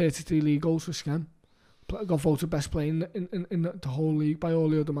just scored 33 league goals for Scam. Got voted best player in the whole league by all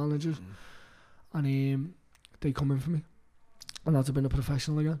the other managers. And they come in for me. And I'd have been a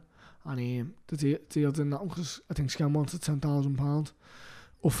professional again. And the deal didn't happen because I think Scam wanted £10,000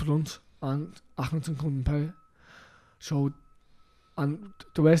 up front and Accrington couldn't pay it. So, and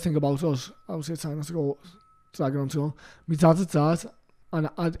the worst thing about us, I was trying not to go dragging on too long, my dad had died and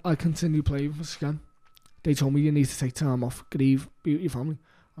I continued playing for Scam. They told me you need to take time off, grieve, be with your family.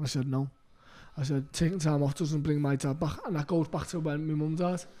 And I said no. I said taking time off doesn't bring my dad back, and that goes back to when my mum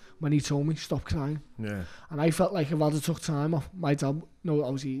died, when he told me stop crying. Yeah. And I felt like if I'd have took time off, my dad, no,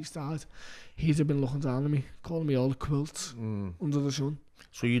 obviously he's died, he'd have been looking down on me, calling me all the quilts under the sun.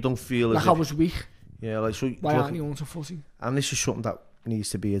 So you don't feel like I was weak. Yeah, like so. Why aren't you on to footy? And this is something that needs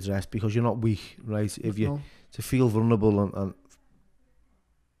to be addressed, because you're not weak, right? If you to feel vulnerable and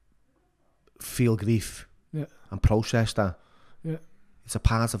feel grief, and process that. Yeah. It's a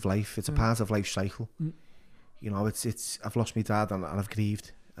part of life. It's a part of life's cycle. You know, it's. I've lost my dad and I've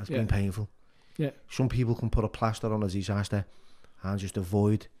grieved. It's been painful. Yeah. Some people can put a plaster on a disaster and just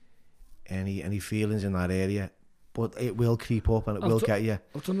avoid any feelings in that area, but it will creep up and it will get you.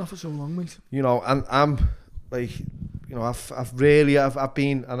 I've done that for so long, mate. You know, and I'm like, you know, I've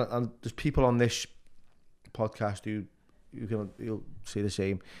been, and there's people on this podcast you'll say the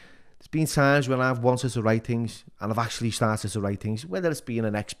same. There's been times when I've wanted to write things and I've actually started to write things, whether it's being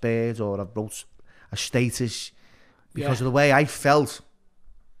an expert or I've wrote a status, because of the way I felt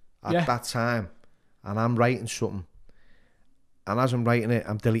at that time. And I'm writing something, and as I'm writing it,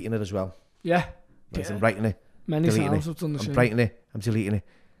 I'm deleting it as well. Yeah. I'm writing it, many times I've done the same. I'm writing it, I'm deleting it.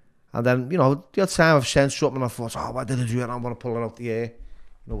 And then, you know, the other time I've sent something and I thought, oh, why did I do it? I want to pull it out the air.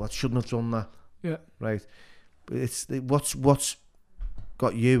 You know, I shouldn't have done that. Yeah. Right. But it's what's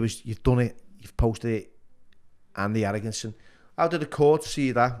got you is you've done it, you've posted it, and the arrogance. And how did the court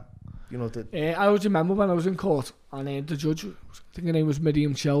see that? You know, I always remember when I was in court and the judge, I think her name was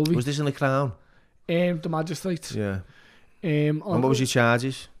Miriam Shelby. Was this in the Crown? The magistrate. Yeah. And what was your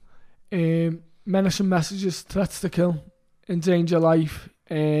charges? Menacing messages, threats to kill, endanger life.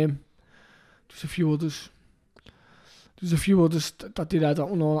 There's a few others. There's a few others that did that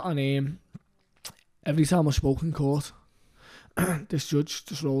and all. And every time I spoke in court, this judge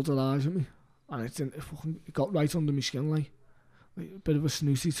just rolled her eyes at me, and it got right under my skin, like a bit of a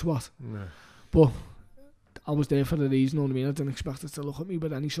snooty twat. Yeah. But I was there for a reason, you know what I mean? I didn't expect her to look at me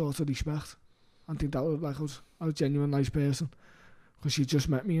with any sort of respect. I think that was like I was a genuine nice person, because she just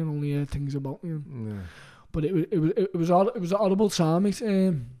met me and only heard things about me. But it was an horrible time, mate.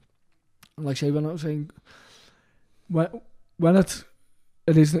 And like I say, when I was saying, when it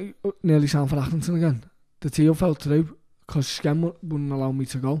is nearly time for Accrington again, the deal fell through because Skem wouldn't allow me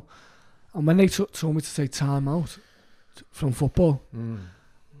to go. And when they told me to take time out from football,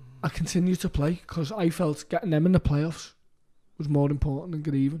 I continued to play because I felt getting them in the playoffs was more important than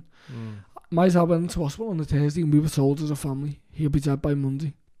grieving. My dad went into hospital on the Thursday and we were told as a family he'll be dead by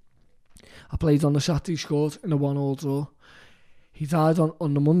Monday. I played on the Saturday, scored in a 1-1 draw. He died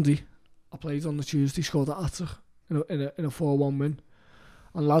on the Monday. I played on the Tuesday, scored at hat-trick in a 4-1 win.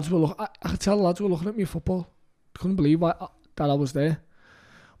 And lads were I could tell lads were looking at me football. I couldn't believe that I was there.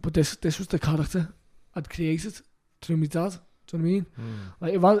 But this was the character I'd created through my dad. Do you know what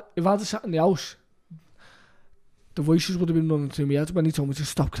I mean? Like if I'd sat in the house, the voices would have been running through my head when he told me to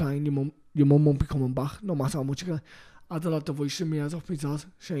stop crying, your mum won't be coming back, no matter how much you cry. I'd have had the voice in my head off my dad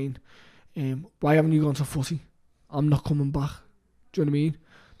saying, why haven't you gone to footy? I'm not coming back. Do you know what I mean?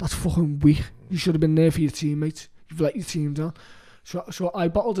 That's fucking weak. You should have been there for your teammates. You've let your team down. So I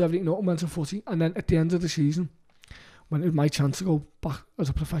bottled everything up and went to footy, and then at the end of the season, when it was my chance to go back as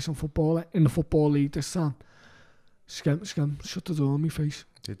a professional footballer in the Football League this time, Skem shut the door on my face.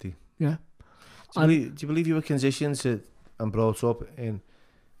 Did he? Yeah. Do you believe you were conditioned to and brought up in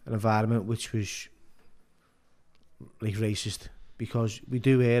an environment which was like racist? Because we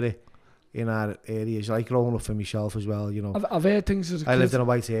do hear it in our areas, like growing up for myself as well, you know. I've heard things as a kid. I lived in a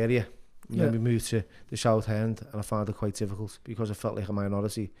white area. Yeah. Then we moved to the South End, and I found it quite difficult because I felt like a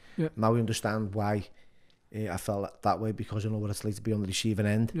minority. Yeah. Now I understand why I felt that way, because I know what it's like to be on the receiving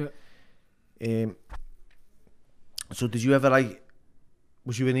end. Yeah. So did you ever, like,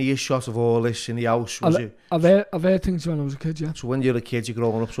 was you in earshot of all this in the house? I've heard things when I was a kid, yeah. So when you're a kid, you're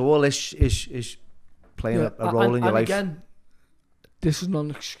growing up, so all this is playing a role in your life. And again, this is not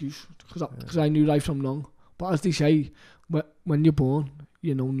an excuse, because I knew right from wrong. But as they say, when you're born,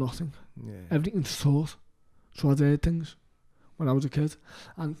 you know nothing. Yeah. Everything's taught. So I'd heard things when I was a kid.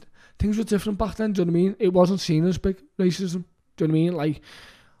 And things were different back then, do you know what I mean? It wasn't seen as big racism, do you know what I mean? Like,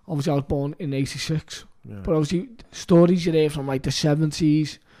 obviously I was born in 86. Yeah. But obviously stories you hear from like the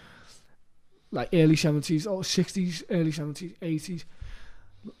 70s, like early 70s, or 60s, early 70s, 80s.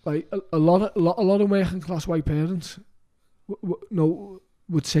 Like a lot of working class white parents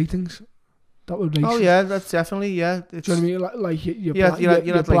would say things that were racist. Oh yeah, that's definitely, yeah. Do you know what I mean? Like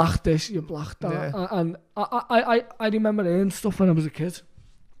you're black this, you're black that. Yeah. And I remember hearing stuff when I was a kid.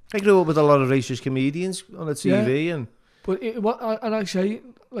 I grew up with a lot of racist comedians on the TV, yeah. And I've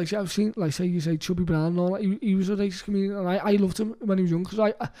seen, like, say you say Chubby Brown and all that. He was a racist comedian, and I loved him when he was young,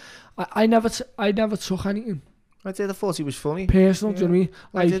 because I never took anything. I thought he was funny. Personal, yeah. Do you know what I mean?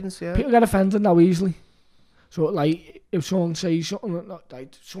 Like, I didn't, yeah. People get offended now easily. So, like, if someone says something,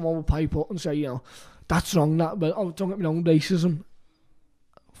 like, someone will pipe up and say, you know, that's wrong, that, but, oh, don't get me wrong, racism,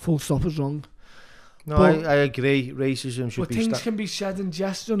 full stop, is wrong. No, but I agree, racism should be... But things can be said in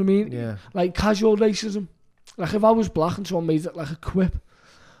jest, do you know what I mean? Yeah. Like, casual racism. Like, if I was black and someone made it like a quip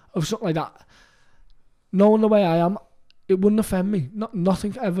of something like that, knowing the way I am, it wouldn't offend me.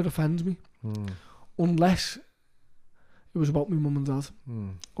 Nothing ever offends me. Unless it was about my mum and dad.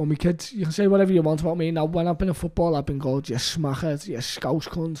 Or my kids. You can say whatever you want about me. Now, when I've been in football, I've been called, you smackhead, you scouse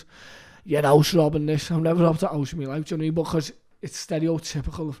cunt, you're house robbing this. I've never robbed a house in my life, do you know what I mean? Because it's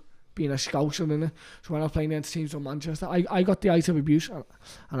stereotypical of being a scouser, innit? So when I was playing against teams in Manchester, I got the height of abuse,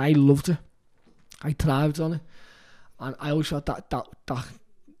 and I loved it. I thrived on it, and I always thought that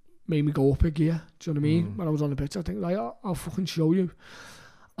made me go up a gear. Do you know what I mean? When I was on the pitch, I think, like, I'll fucking show you.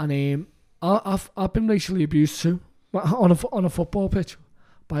 And I've been racially abused too, on a football pitch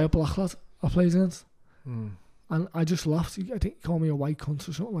by a black lad I played against, and I just laughed. I think he called me a white cunt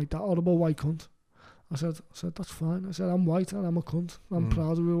or something like that, horrible white cunt. I said that's fine. I said, I'm white and I'm a cunt. I'm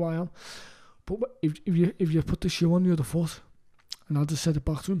proud of who I am. But if you put the shoe on the other foot, and I just said it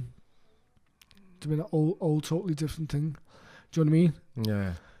back to him, to be an old totally different thing. Do you know what I mean?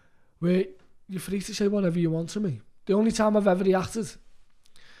 Yeah. Where you're free to say whatever you want to me. The only time I've ever reacted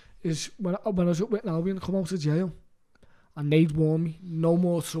is when I was up with Albion, come out of jail, and they'd warn me, no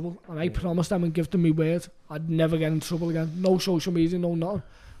more trouble, and I promised them and give them my word I'd never get in trouble again. No social media, no nothing.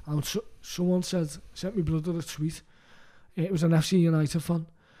 And someone sent my brother a tweet. It was an FC United fan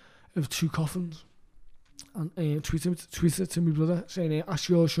of 2 coffins, and tweeted it to my brother saying, ask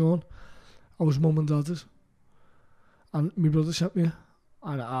your Shaun, I was mum and dad's. And my brother sent me,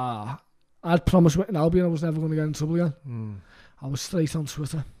 and I'd promised with Albion I was never going to get in trouble again. I was straight on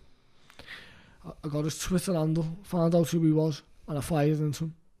Twitter. I got his Twitter handle, found out who he was, and I fired into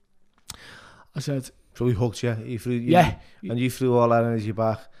him. I said... So he hooked you? He threw you, yeah. And you threw all that energy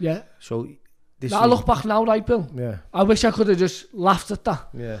back? Yeah. So... I look back now, right, Bill? Yeah. I wish I could have just laughed at that.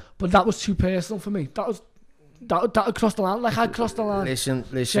 Yeah. But that was too personal for me. That crossed the line. Like, I crossed the line.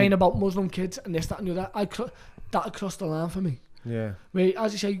 Listen. Saying about Muslim kids and this, that and the other. That crossed the line for me. Yeah. Where,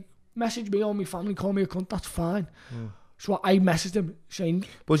 as you say, message me or my family, call me a cunt, that's fine. So I messaged him saying,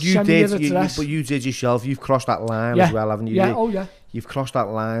 but you did yourself. You've crossed that line as well, haven't you? Yeah, oh yeah. You've crossed that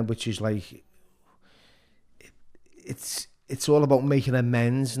line, which is like, it's all about making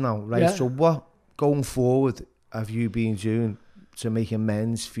amends now, right? Yeah. So what, going forward, have you been doing to make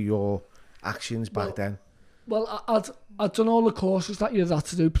amends for your actions back then? Well, I'd done all the courses that you had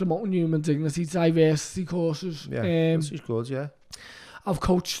to do, promoting human dignity, diversity courses. Yeah, which is good, yeah. I've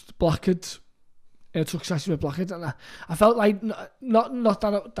coached black kids took sessions with black kids, and I felt like not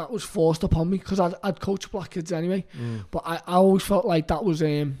that was forced upon me, because I'd coached black kids anyway, but I always felt like that was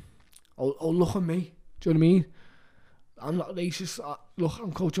oh look at me, do you know what I mean? I'm not racist. Look,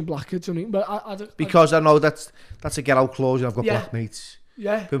 I'm coaching black kids. I mean, but because I know that's a get out clause. I've got black mates.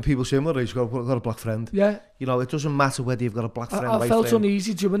 Yeah. When people say, "Well, you've got a black friend." Yeah. You know, it doesn't matter whether you've got a black friend. I felt friend.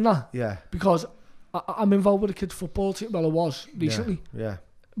 uneasy doing that. Yeah. Because I'm involved with a kids' football team. Well, I was recently. Yeah.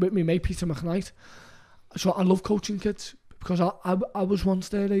 With my mate Peter McKnight. So I love coaching kids, because I was once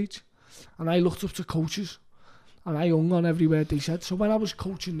their age, and I looked up to coaches, and I hung on every word they said. So when I was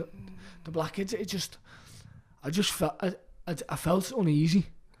coaching the black kids, I just felt I felt uneasy.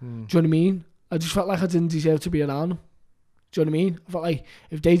 Do you know what I mean? I just felt like I didn't deserve to be around them. Do you know what I mean? I felt like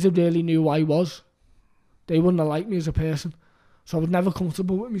if they really knew who I was, they wouldn't have liked me as a person. So I was never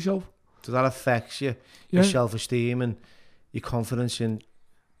comfortable with myself. So that affects you, your self-esteem and your confidence in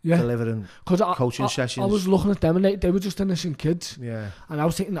delivering coaching sessions. I was looking at them, and they were just innocent kids. Yeah. And I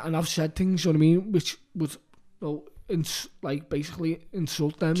was thinking, and I've said things, you know what I mean, which would, like basically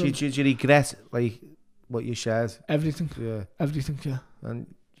insult them. Did you regret what you shared? Everything. Yeah. Everything. Yeah.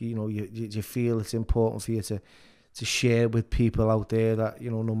 And you feel it's important for you to share with people out there that,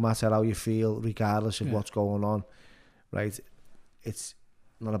 no matter how you feel, regardless of what's going on, right? It's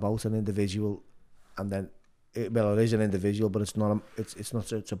not about an individual, and then it is an individual, but it's not. It's not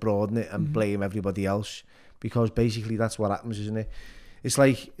to broaden it and blame everybody else, because basically that's what happens, isn't it? It's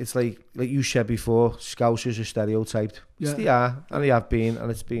like you said before, Scousers are stereotyped. Yeah. They are, and they have been,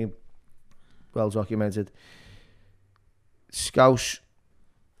 and it's been well documented. Scouse,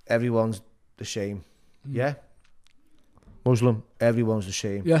 everyone's the same. Yeah. Muslim, everyone's the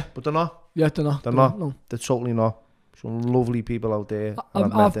same. Yeah. But they're not. Yeah, they're not. They're not. No. They're totally not. Some lovely people out there.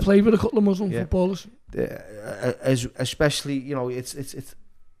 I've played with a couple of Muslim footballers. Especially, it's.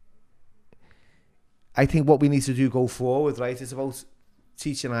 I think what we need to do go forward, right? It's about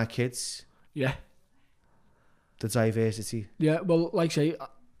teaching our kids. Yeah. The diversity. Yeah, well, like I say,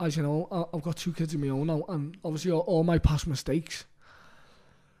 as you know, I've got 2 kids of my own now, and obviously all my past mistakes,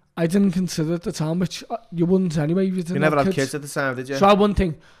 I didn't consider at the time, which you wouldn't anyway. If you didn't never had kids at the time, did you? So I one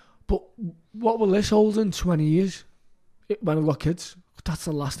thing, but what will this hold in 20 years? When I've got kids, that's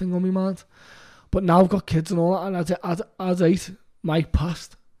the last thing on my mind. But now I've got kids and all that, and I'd hate my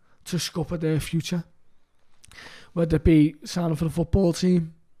past to scupper their future. Whether it be signing for the football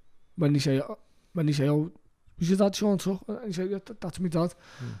team, when they say, oh, was your dad Shaun Tuck? And you say, yeah, that's my dad.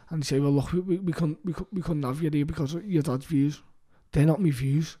 And they say, well, look, we couldn't have you here because of your dad's views. They're not my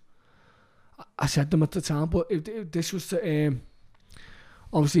views. I said them at the time, but if this was to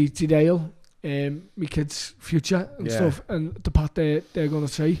obviously derail my kids' future and stuff, and the path they're going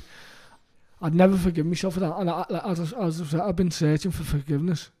to take, I'd never forgive myself for that. And as I said, I've been searching for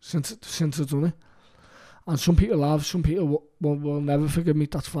forgiveness since I've done it. And some people have, some people will never forgive me.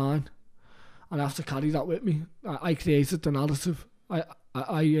 That's fine. And I have to carry that with me. I created the narrative. I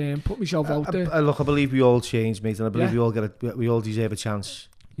put myself out there. Look, I believe we all change, mate, and I believe we all deserve a chance.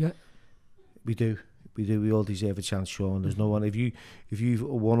 Yeah, we do. We all deserve a chance, Shaun. There's no one. If you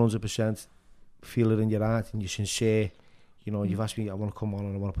 100% feel it in your heart and you're sincere, you've asked me, I want to come on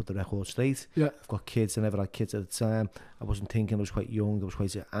and I want to put the record straight. Yeah, I've got kids. I never had kids at the time. I wasn't thinking. I was quite young. I was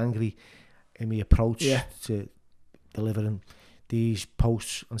quite angry in my approach to delivering these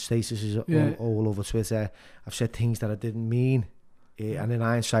posts and statuses all over Twitter. I've said things that I didn't mean, and in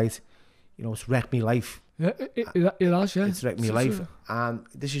hindsight, it's wrecked my life. Yeah, it has, yeah. It's wrecked my life. And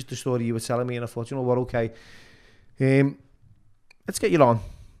this is the story you were telling me, and I thought, you know what, okay, let's get you on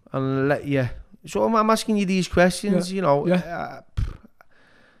and let you. So I'm asking you these questions, I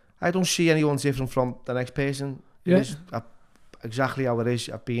don't see anyone different from the next person. Yeah. It is exactly how it is.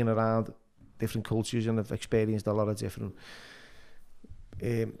 I've been around different cultures and I've experienced a lot of different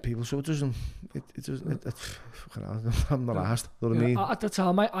people, so it doesn't. I'm not asked. You know what I mean? At the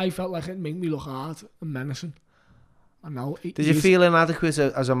time, I felt like it made me look hard and menacing. And now, did you feel inadequate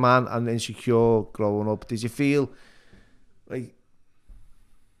as a man and insecure growing up? Did you feel like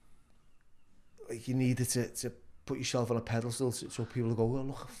you needed to put yourself on a pedestal so people go, "Well,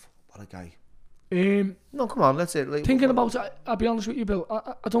 look, what a guy." No, come on, let's say. Thinking about it, I'll be honest with you, Bill.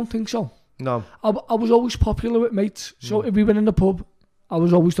 I don't think so. No. I was always popular with mates, so if we went in the pub, I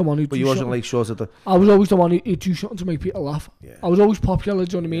was always the one who. But you wasn't like sort of the. I was always the one who'd do something to make people laugh. Yeah. I was always popular.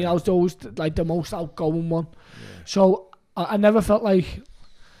 Do you know what I mean? I was always like the most outgoing one. Yeah. So I never felt like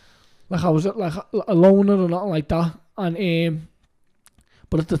I was like a loner or nothing like that. And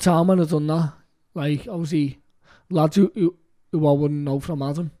but at the time when I done that, like obviously lads who I wouldn't know from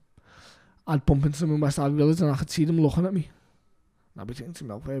Adam, I'd bump into them in West Ivy Village and I could see them looking at me. And I'd be thinking to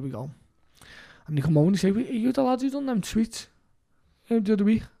myself, "Here we go." And they come home and they say, are you the lads who done them tweets the other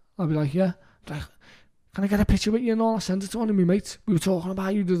week? I'll be like, yeah. Like, can I get a picture with you and all? I sent it to one of my mates. We were talking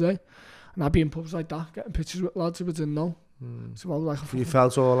about you today. And I'd be in pubs like that, getting pictures with lads who we didn't know. So I was like, you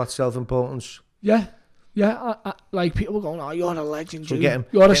felt all that self-importance? Yeah. Like people were going, oh, you're a legend, so you're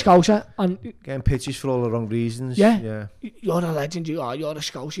a Scouser. And getting pictures for all the wrong reasons. Yeah. You're a legend, you're a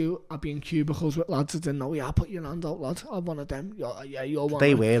Scouser. I'd be in cubicles with lads that didn't know. Yeah, put your hand out, lad. I'm one of them. You're one.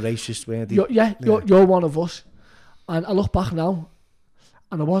 They were racist, weren't they? You're one of us. And I look back now,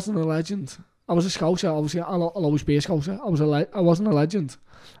 and I wasn't a legend. I was a Scouser. Obviously, I'll always be a Scouser. I wasn't a legend.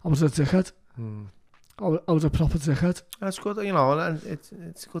 I was a dickhead. I was a proper dickhead. That's good, you know, and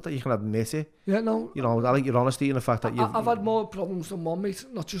it's good that you can admit it. Yeah, no. You know, I like your honesty and the fact that I've had more problems than one, mate.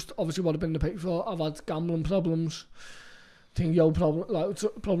 Not just obviously what I've been in the paper for. I've had gambling problems,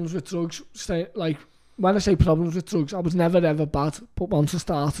 problems with drugs. Like, when I say problems with drugs, I was never ever bad, but once I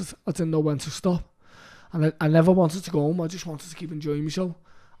started, I didn't know when to stop. And I never wanted to go home. I just wanted to keep enjoying myself.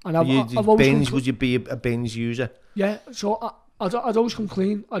 And I've always binge, would you be a binge user? Yeah, so I'd always come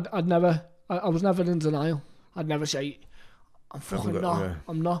clean. I was never in denial. I'd never say, I'm fucking not, yeah.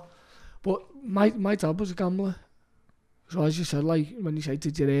 I'm not. But my dad was a gambler. So as you said, like, when you say,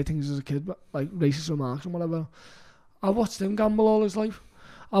 did you hear things as a kid, like racist remarks and whatever, I watched him gamble all his life.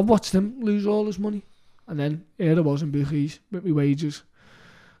 I watched him lose all his money. And then here I was in Bucharest with my wages,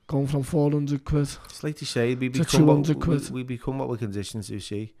 going from 400 quid. It's like you say, we become 200 quid. We become what we're conditioned to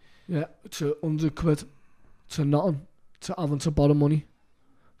see. Yeah, to 100 quid, to nothing, to having to borrow money,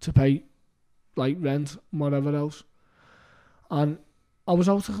 to pay like rent and whatever else. And I was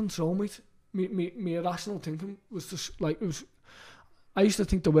out of control, mate. Me irrational thinking was just like, I used to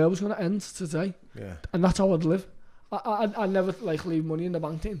think the world was going to end today. Yeah. And that's how I'd live. I'd never like leave money in the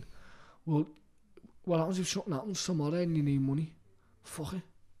bank thing. Well, what happens if something happens tomorrow and you need money? Fuck it.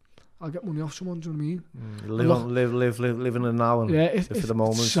 I'll get money off someone, do you know what I mean? Live in the now and for the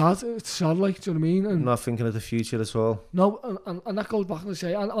moment. It's sad, like, do you know what I mean? And not thinking of the future at all. No, and that goes back and I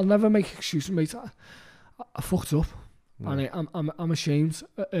say, I'll never make excuses, mate. I fucked up, and I'm ashamed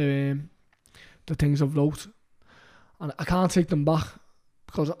the things I've wrote, and I can't take them back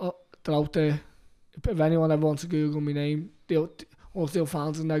because they're out there. If anyone ever wants to Google my name, they'll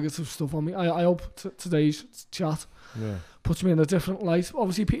find the negative stuff on me. I hope today's chat puts me in a different light.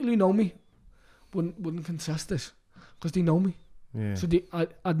 Obviously, people who know me wouldn't contest this because they know me. Yeah. So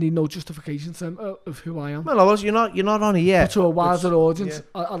I'd need no justification to them of who I am. Well, you're not on it yet. But to a wider audience,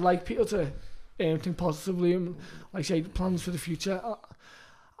 yeah. I'd like people to think positively and, like, say, plans for the future.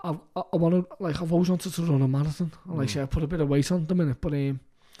 I want to, like, I've always wanted to run a marathon. And, like, say, I put a bit of weight on at the minute, but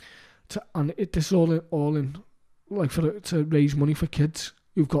this is all in like to raise money for kids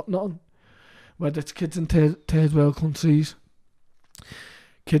who've got nothing, whether it's kids in third world countries,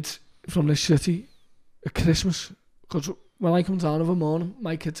 kids from this city at Christmas, because when I come down of a morning,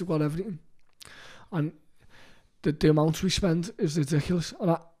 my kids have got everything, and the amount we spend is ridiculous.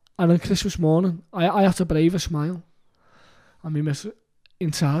 And on Christmas morning, I have to brave a smile, and my missus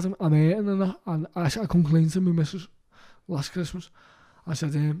inside him, I'm hurting, and I come clean to my missus last Christmas. I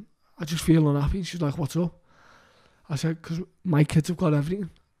said, I just feel unhappy. And she's like, what's up? I said, because my kids have got everything.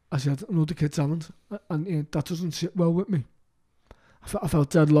 I said, no, the kids haven't. And that doesn't sit well with me. I felt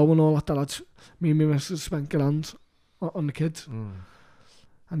dead low and all that. Me and my missus spent grand on the kids.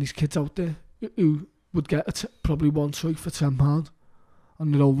 And these kids out there who would get probably one toy for £10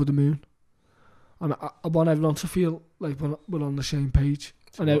 and they're over the moon. And I want everyone to feel like we're on the same page.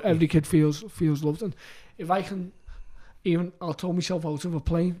 And every kid feels loved. And if I can, I'll throw myself out of a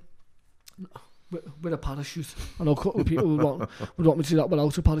plane with a parachute. I know a couple of people would want me to do that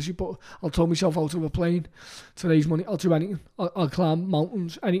without a parachute, but I'll throw myself out of a plane to raise money. I'll do anything. I'll climb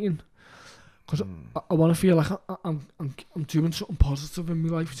mountains, anything, because I want to feel like I'm doing something positive in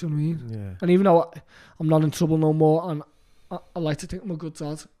my life. Do you know what I mean? Yeah. And even though I'm not in trouble no more, and I like to think I'm a good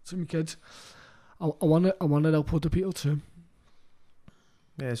dad to my kids, I want to help other people too.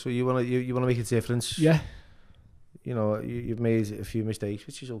 Yeah. So you want to make a difference. Yeah. You know, you've made a few mistakes,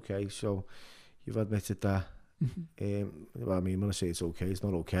 which is okay. So you've admitted that. Well, I mean, when I say it's okay, it's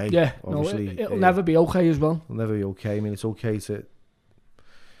not okay. Yeah, obviously, no, it'll never be okay as well. It'll never be okay. I mean, it's okay to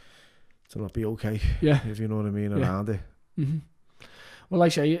not be okay. Yeah, if you know what I mean, around it. Mm-hmm. Well,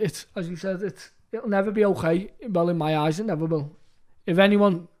 like I say, it's, as you said, it'll never be okay. Well, in my eyes, it never will. If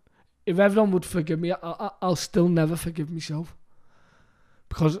everyone would forgive me, I'll still never forgive myself,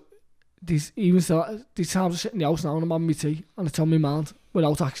 because these times I sit in the house now and I'm having my tea and I tell my mind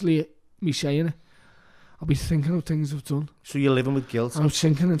without actually me saying it, I'll be thinking of things I've done. So you're living with guilt? And I'm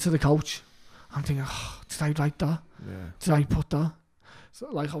sinking into the couch. I'm thinking, did I write that? Yeah. Did I put that? So,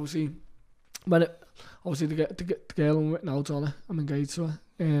 like, obviously, when it, obviously the girl I'm with now, Donna, I'm engaged to her.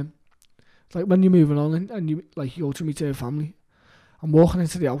 It's like when you're moving on and you like you go to meet her family, I'm walking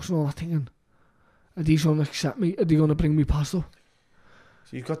into the house and all that thinking, are these going to accept me? Are they going to bring me past up?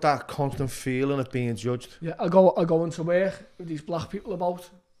 So you've got that constant feeling of being judged. Yeah, I go into work with these black people about.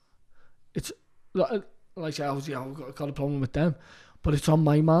 It's like I say, obviously I've got a problem with them, but it's on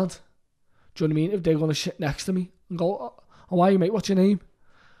my mind. Do you know what I mean? If they're going to sit next to me and go, "How are you, mate? What's your name?"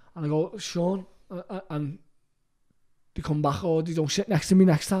 And I go, "Shaun," and they come back, or they don't sit next to me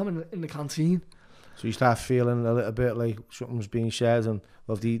next time in the canteen. So you start feeling a little bit like something's being shared, and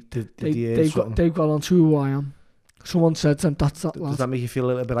they've got on to who I am. Someone said to them, that's that lad. Does that make you feel a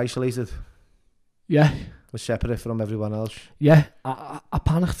little bit isolated? Yeah. Or separate from everyone else? Yeah. I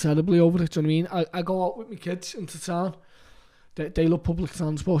panic terribly over it, do you know what I mean? I go out with my kids into town. They love public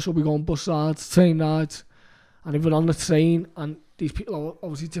transport, so we go on bus rides, train rides. And if we're on the train, and these people are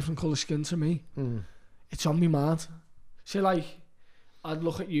obviously different colour skin to me, it's on me mind. So like, I'd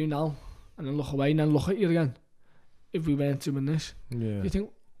look at you now, and then look away, and then look at you again. If we weren't doing this. Yeah. You think,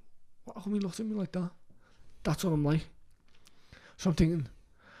 how come you looked at me like that? That's what I'm like. So I'm thinking,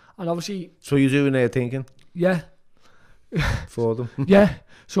 and obviously... So you're doing their thinking? Yeah. For them? Yeah.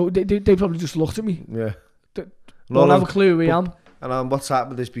 So they probably just looked at me. Yeah. Don't have a clue who I am. And what's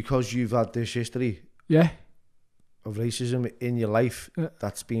happened is because you've had this history of racism in your life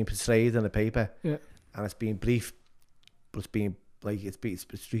that's being portrayed in the paper, and it's being brief, but it's being like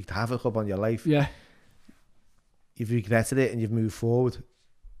it's wreaked havoc up on your life. Yeah. You've regretted it and you've moved forward.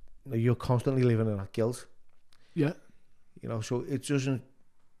 You're constantly living in that guilt. Yeah. You know, so it doesn't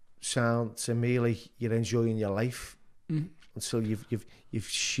sound to me like you're enjoying your life until you've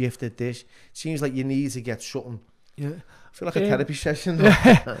shifted this. It seems like you need to get something. Yeah. I feel like a therapy session.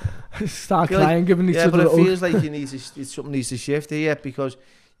 Start crying, like, giving each other. But it feels like you need to. Something needs to shift here because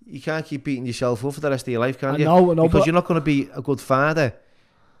you can't keep beating yourself up for the rest of your life, can you? I know, because you're not going to be a good father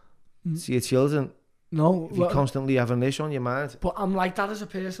to your children. No, if you're constantly having this on your mind. But I'm like that as a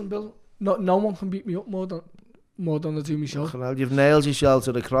person, Bill. No one can beat me up more than I do myself. Well, you've nailed yourself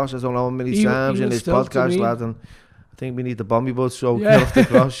to the cross. I don't know how many times in this podcast, lad, and I think we need the bomby bud, so get off the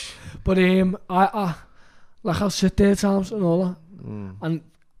cross. But I like I'll sit there times and all that, and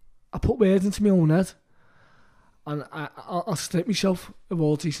I put words into my own head, and I'll strip myself of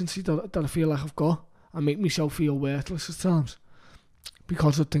all decency that I feel like I've got, and make myself feel worthless at times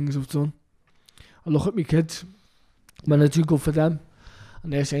because of things I've done. I look at my kids when I do good for them,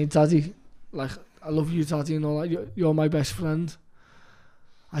 and they're saying, "Daddy, like I love you, Daddy, and all that. You're my best friend."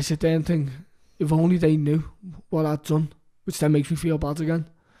 I sit there and think, if only they knew what I'd done, which then makes me feel bad again.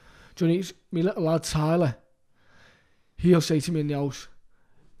 Do you know, my little lad Tyler, he'll say to me in the house,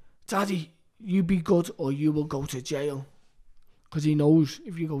 "Daddy, you be good or you will go to jail," because he knows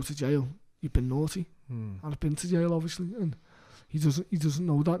if you go to jail, you've been naughty, and I've been to jail obviously, and he doesn't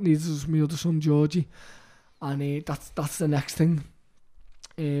know that. Neither does my other son Georgie, and that's the next thing.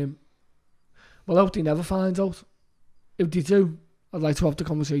 Well, I hope they never find out. If they do, I'd like to have the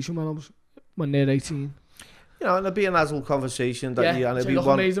conversation when they're 18. You know, and it'll be an adult conversation that and it'll be look,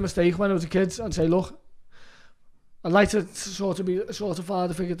 I made a mistake when I was a kid, and say, look, I'd like to sort of be a sort of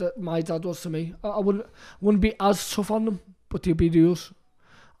father figure that my dad was to me. I wouldn't be as tough on them, but there'd be rules,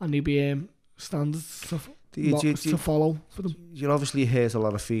 and there'd be standards to follow for them. You obviously hurt a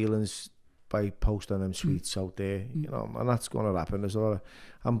lot of feelings by posting them tweets out there, you know, and that's going to happen. There's a lot of,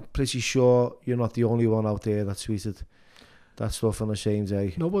 I'm pretty sure you're not the only one out there that tweeted that stuff on the same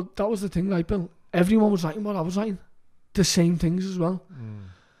day. No, but that was the thing, like, Bill. Everyone was writing what I was writing, the same things as well.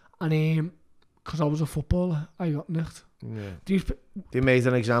 And because I was a footballer, I got nicked. Yeah. They made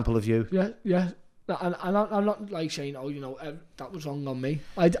an example of you. Yeah. And I'm not like saying, oh, you know, that was wrong on me.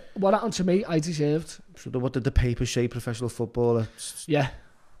 What happened to me, I deserved. So what did the paper say? Professional footballer? Yeah.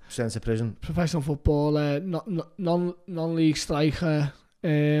 Sent to prison? Professional footballer, non-league striker,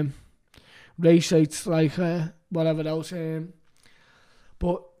 race rate striker, whatever else.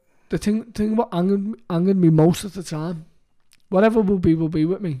 But the thing what angered me most at the time, whatever will be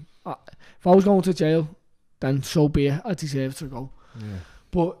with me. If I was going to jail, then so be it. I deserve to go. Yeah.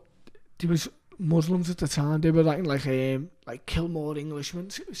 But there was Muslims at the time. They were writing like kill more Englishmen,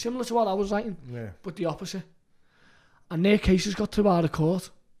 similar to what I was writing, but the opposite. And their cases got to out of court,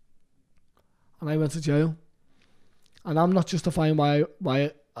 and I went to jail. And I'm not justifying why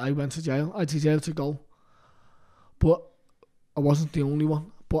I went to jail. I deserved to go, but I wasn't the only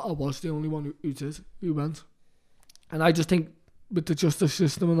one. But I was the only one who went. And I just think with the justice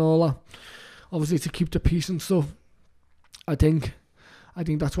system and all that, obviously to keep the peace and stuff, I think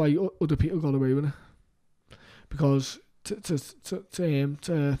that's why other people got away with it. Because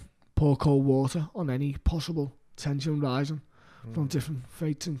to pour cold water on any possible tension rising from different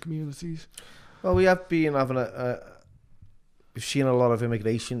faiths and communities. Well, we have been having we've seen a lot of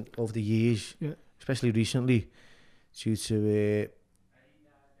immigration over the years, especially recently, due to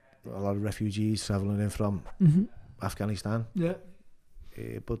a lot of refugees travelling in from Afghanistan. Yeah.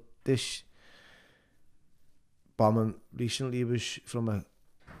 But this bombing recently was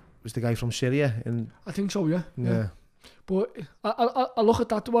the guy from Syria, and I think so, yeah. But I look at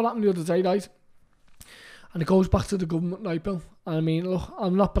that, what happened the other day, right? And it goes back to the government, right, Bill? And I mean, look,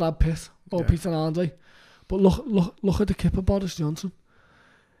 I'm not Brad Pitt or Peter Andre, but look at the kipper, Boris Johnson.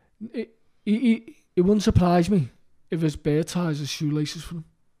 It wouldn't surprise me if his bear ties his shoelaces for him.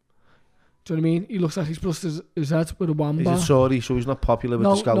 Do you know what I mean? He looks like he's brushed his head with a wham bar. He's a Tory, so he's not popular with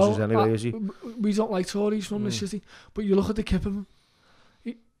the Scousers anyway, is he? We don't like Tories from the city, but you look at the kipper,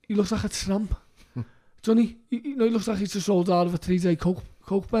 he looks like a tramp. Doesn't he? He looks like he's just sold out of a 3-day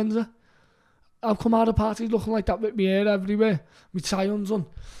coke bender. I've come out of parties looking like that with my hair everywhere, with tie-ons on,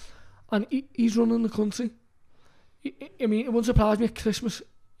 and he's running the country. I mean, it wouldn't surprise me at Christmas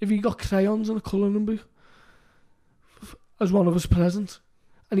if he got crayons and a colouring book as one of his presents,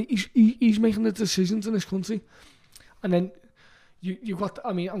 and he's making the decisions in this country. And then you got,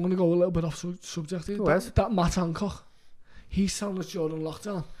 I mean, I'm going to go a little bit off subject here. That Matt Hancock, he's telling us during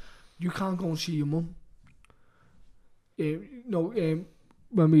lockdown, you can't go and see your mum. You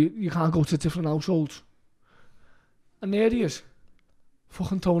can't go to different households. And there he is,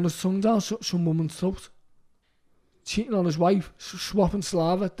 fucking throwing his tongue down some woman's throat, cheating on his wife, swapping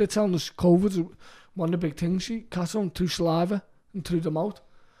saliva. They're telling us COVID's one of the big things she catches on through saliva and through the mouth.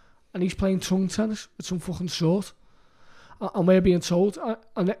 And he's playing tongue tennis with some fucking sort. And we're being told,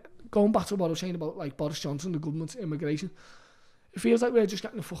 and going back to what I was saying about like Boris Johnson, the government, immigration, it feels like we're just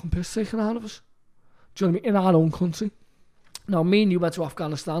getting the fucking piss taken out of us. Do you know what I mean? In our own country. Now, me and you went to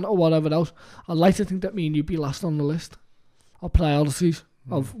Afghanistan or whatever else. I'd like to think that me and you'd be last on the list of priorities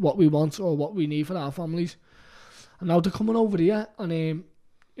of what we want or what we need for our families. And now they're coming over here, and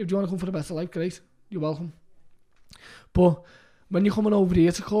if you want to come for a better life, great, you're welcome. But when you're coming over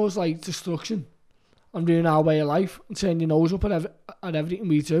here to cause like destruction and ruin our way of life and turn your nose up at everything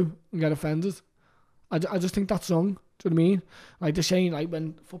we do and get offended, I just think that's wrong. Do you know what I mean? Like they're saying, like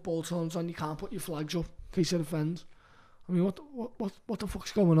when football turns on, you can't put your flags up in case it offends. I mean, what the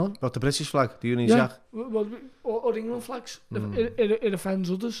fuck's going on? What, the British flag, the Union Jack? Well, or England flags. It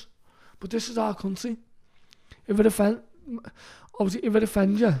offends others. But this is our country. If it offends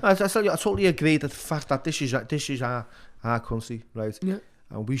you, I totally agree that the fact that this is our country, right? Yeah.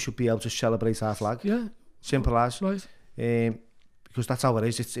 And we should be able to celebrate our flag. Yeah. Simple as. Right. Because that's how it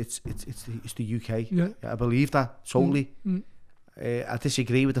is. It's the UK. Yeah. I believe that totally. I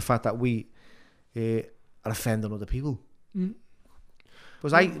disagree with the fact that we are offending other people.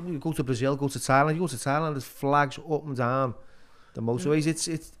 Because you go to Brazil, go to Thailand, there's flags up and down the motorways.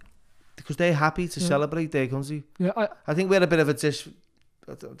 It's because they're happy to celebrate their country. Yeah, I think we're a bit of a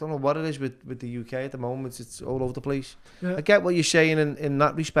I don't know what it is with the UK at the moment. It's all over the place. Yeah. I get what you're saying in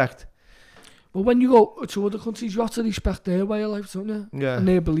that respect. But when you go to other countries, you have to respect their way of life, don't you? Yeah. And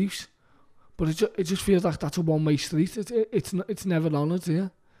their beliefs. But it just feels like that's a one-way street. It's never honoured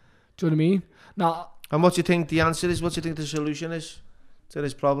here. Do you know what I mean? Now. And what do you think the answer is? What do you think the solution is to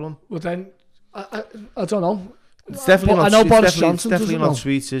this problem? Well then, I don't know. It's definitely not. I know Boris Johnson definitely not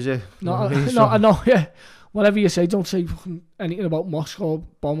sweets, is it? No, I know. Yeah, whatever you say, don't say anything about Moscow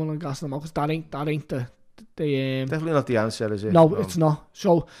bombing and gassing them out, because that ain't the definitely not the answer, is it? No, it's not.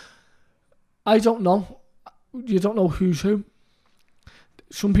 So I don't know. You don't know who's who.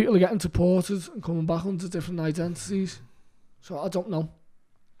 Some people are getting deported and coming back under different identities. So I don't know.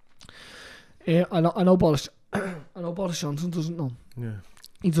 I know Boris Johnson doesn't know. Yeah.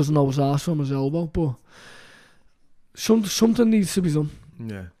 He doesn't know his arse from his elbow, but something needs to be done.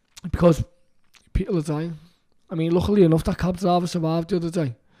 Yeah. Because people are dying. I mean, luckily enough, that cab driver survived the other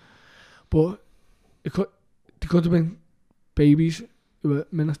day. But there could have been babies who were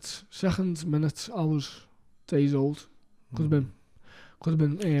seconds, minutes, hours, days old. Could have been.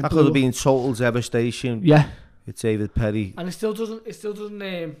 That could have been total devastation. Yeah. With David Perry. And it still doesn't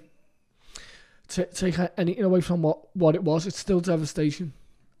take anything away from what it was. It's still devastation.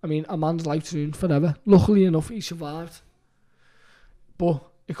 I mean, a man's life's ruined forever. Luckily enough, he survived. But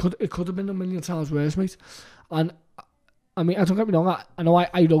it could have been a million times worse, mate. And I mean, I don't get me wrong. I know I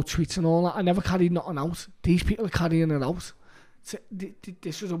wrote tweets and all that. I never carried nothing out. These people are carrying it out.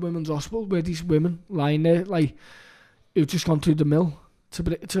 This was a women's hospital where these women lying there, like, who've just gone through the mill to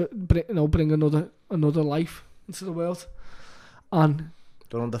bring another life into the world, and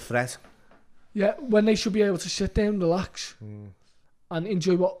they're under threat. Yeah, when they should be able to sit down, relax, and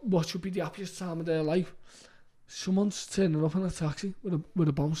enjoy what should be the happiest time of their life. Someone's turning up in a taxi with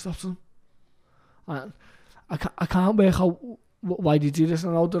a bomb strapped to them. And I can't work out why they do this.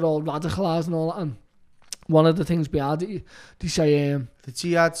 I know they're all radicalised and all that. And one of the things behind it, they say... the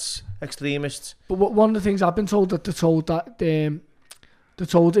jihad's extremists. But one of the things I've been told that they're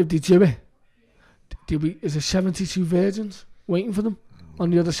told if they do it, is there 72 virgins waiting for them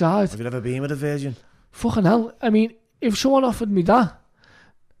on the other side. Have you ever been with a virgin? Fucking hell. I mean, if someone offered me that,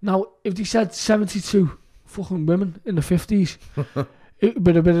 now, if they said 72 fucking women in the 50s,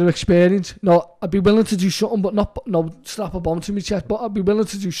 with a bit of experience, no, I'd be willing to do something, but not strap a bomb to my chest, but I'd be willing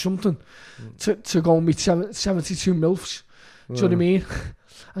to do something to go and meet 72 MILFs. Do you know what I mean?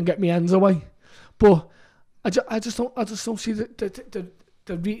 And get my ends away. But I just don't see the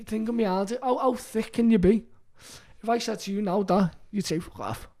thing in my hand. How thick can you be? If I said to you now that, you'd say, fuck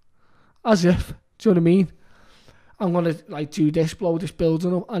off. As if, do you know what I mean? I'm going to like do this, blow this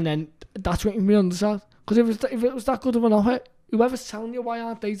building up, and then that's what me understand. Because if it was that good of an offer, whoever's telling you, why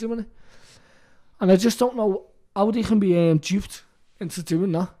aren't they doing it? And I just don't know how they can be duped into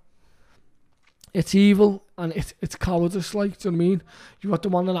doing that. It's evil and it's cowardice, like, do you know what I mean? You got the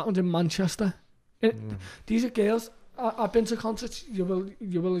one that happened in Manchester. These are girls. I've been to concerts. You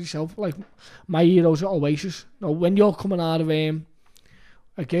will yourself. Like, my heroes are Oasis. Now, when you're coming out of a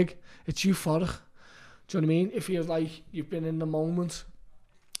gig, it's euphoric. Do you know what I mean? It feels like you've been in the moment.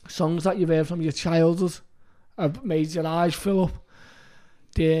 Songs that you've heard from your childhood have made your eyes fill up.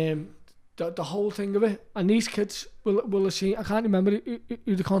 The whole thing of it. And these kids will have seen. I can't remember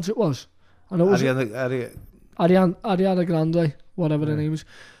who the concert was. I know it was Ariana Grande, whatever the name is.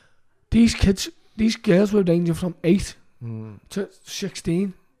 These girls were ranging from 8 to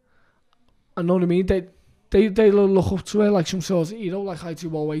 16. I know what I mean. They look up to her like some sort of hero, like I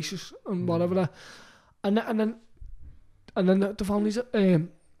do Oasis and whatever that. And then the families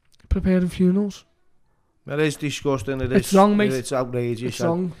preparing funerals. It is disgusting. It's wrong, mate. It's outrageous. It's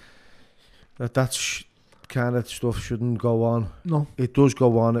wrong. That's kind of stuff shouldn't go on. No. It does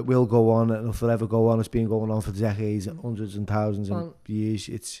go on. It will go on. It'll forever go on. It's been going on for decades, hundreds and thousands of years.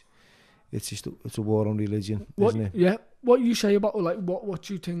 It's just a war on religion, isn't it? Yeah. What you say about like what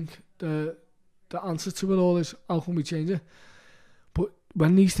do you think the answer to it all is? How can we change it? But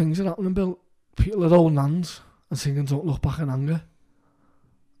when these things are happening, Bill, people are holding hands and singing "Don't Look Back in Anger,"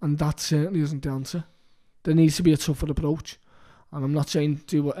 and that certainly isn't the answer. There needs to be a tougher approach, and I'm not saying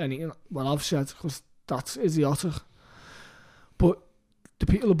do what I've said, because that's idiotic. But the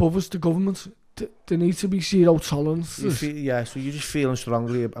people above us, the government, there needs to be zero tolerance. So you're just feeling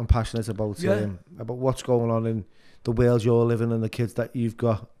strongly and passionate about what's going on in the world you're living, and the kids that you've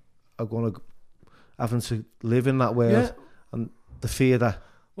got are going to having to live in that world, and the fear that.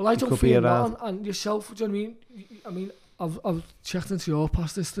 Well, I don't feel that, and yourself. Do you know what I mean? I've checked into your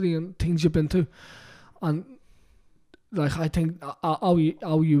past history and things you've been to, and like I think how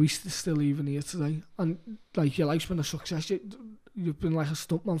you still even here today, and like your life's been a success. You've been like a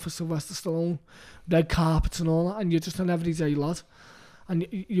stuntman for Sylvester Stallone, red carpets and all that, and you're just an everyday lad, and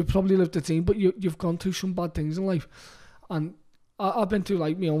you probably lived a team, but you've gone through some bad things in life, and I've been through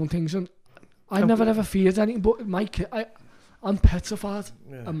like my own things, and I never ever feared anything. But my kid, I'm petrified,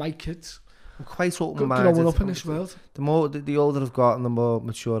 and my kids. I'm quite open-minded. Growing up in this world. The older I've got and the more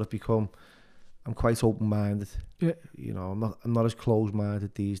mature I've become, I'm quite open-minded. Yeah. You know, I'm not as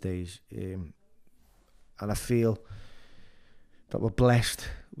closed-minded these days, and I feel that we're blessed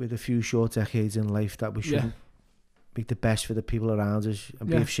with a few short decades in life that we should make the best for the people around us and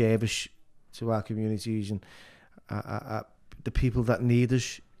be of service to our communities and the people that need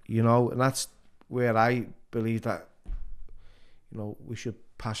us. You know, and that's where I believe that. You know, we should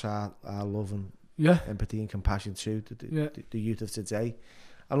pass our love and empathy and compassion to the youth of today.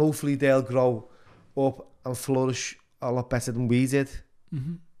 And hopefully they'll grow up and flourish a lot better than we did.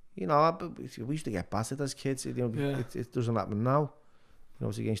 Mm-hmm. You know, we used to get battered as kids. You know, it doesn't happen now. You know,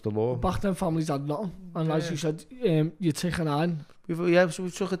 it's against the law. Back then, families had nothing. And as you said, you take an iron. So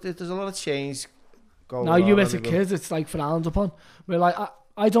we took it. There's a lot of change going now on. Now you as a kid, it's like frowned upon. Where like,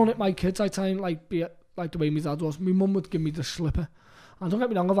 I don't hit my kids. I try and like be like the way my dad was. My mum would give me the slipper. And don't get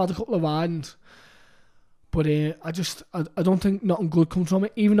me wrong, I've had a couple of irons. But I don't think nothing good comes from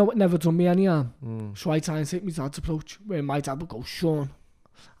it, even though it never done me any harm. So I try and take my dad's approach, where my dad would go, Shaun,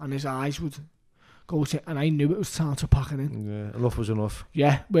 and his eyes would go to, and I knew it was time to pack it in. Yeah, enough was enough.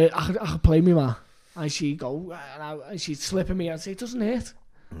 Yeah, where I could play me ma, and she'd go, and she'd slip at me and say, it doesn't hurt.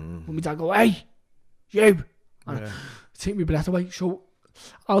 But my dad go, hey, you, and take my breath away. So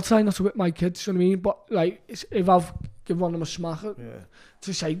I'll try not to whip my kids, you know what I mean? But like, if I've given one of them a smack,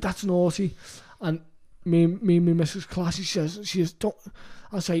 to say that's naughty, and me Mrs. Class, she says, don't.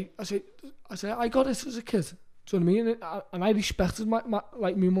 I say, I got it as a kid. Do you know what I mean? And I respected my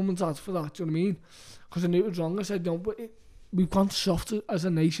like my mum and dad for that. Do you know what I mean? Because I knew it was wrong. I said, no, but we've gone soft as a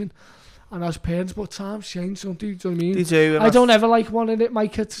nation and as parents, but times change, don't they? Do you know what I mean? They do. I don't ever like wanting it. My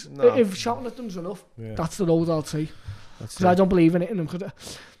kids, No. if shouting at them's enough, that's the road I'll take. Because I don't believe in it in them. Cause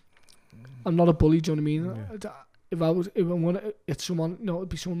I'm not a bully. Do you know what I mean? Yeah. If I want to hit someone, it'd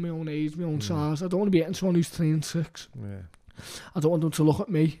be someone my own age, my own size. I don't want to be hitting someone who's 3 and 6. Yeah. I don't want them to look at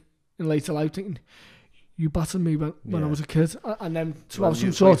me in later life thinking, you battered me when I was a kid, and then to have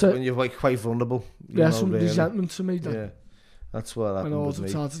some sort of... When you're like quite vulnerable. Some resentment to me. That's what happened all with me.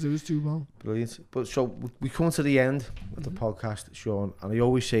 it's hard to do is do well. Brilliant. But so, we come to the end of the podcast, Shaun, and I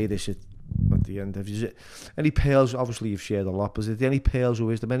always say this at the end. If there's any pearls, obviously you've shared a lot, but is there any pearls or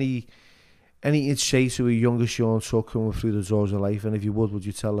wisdom, anything you'd say to a younger Shaun Tuck coming through the doors of life, and if you would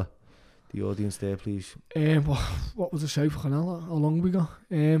you tell the audience there, please? What would I say for how long we got?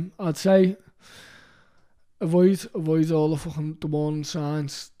 I'd say avoid all the fucking the warning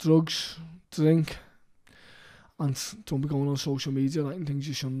signs, drugs, drink, and don't be going on social media liking things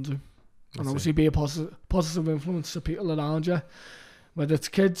you shouldn't do. And obviously be a positive influence to people around you, whether it's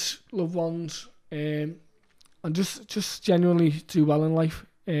kids, loved ones, and just genuinely do well in life.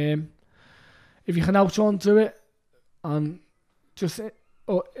 If you can help someone do it, and just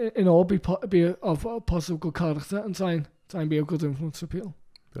be of a positive, good character, and try and be a good influence to people.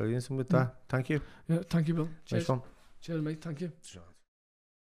 Brilliant. And with that, thank you. Yeah, thank you, Bill. Cheers. Nice one. Cheers, mate. Thank you.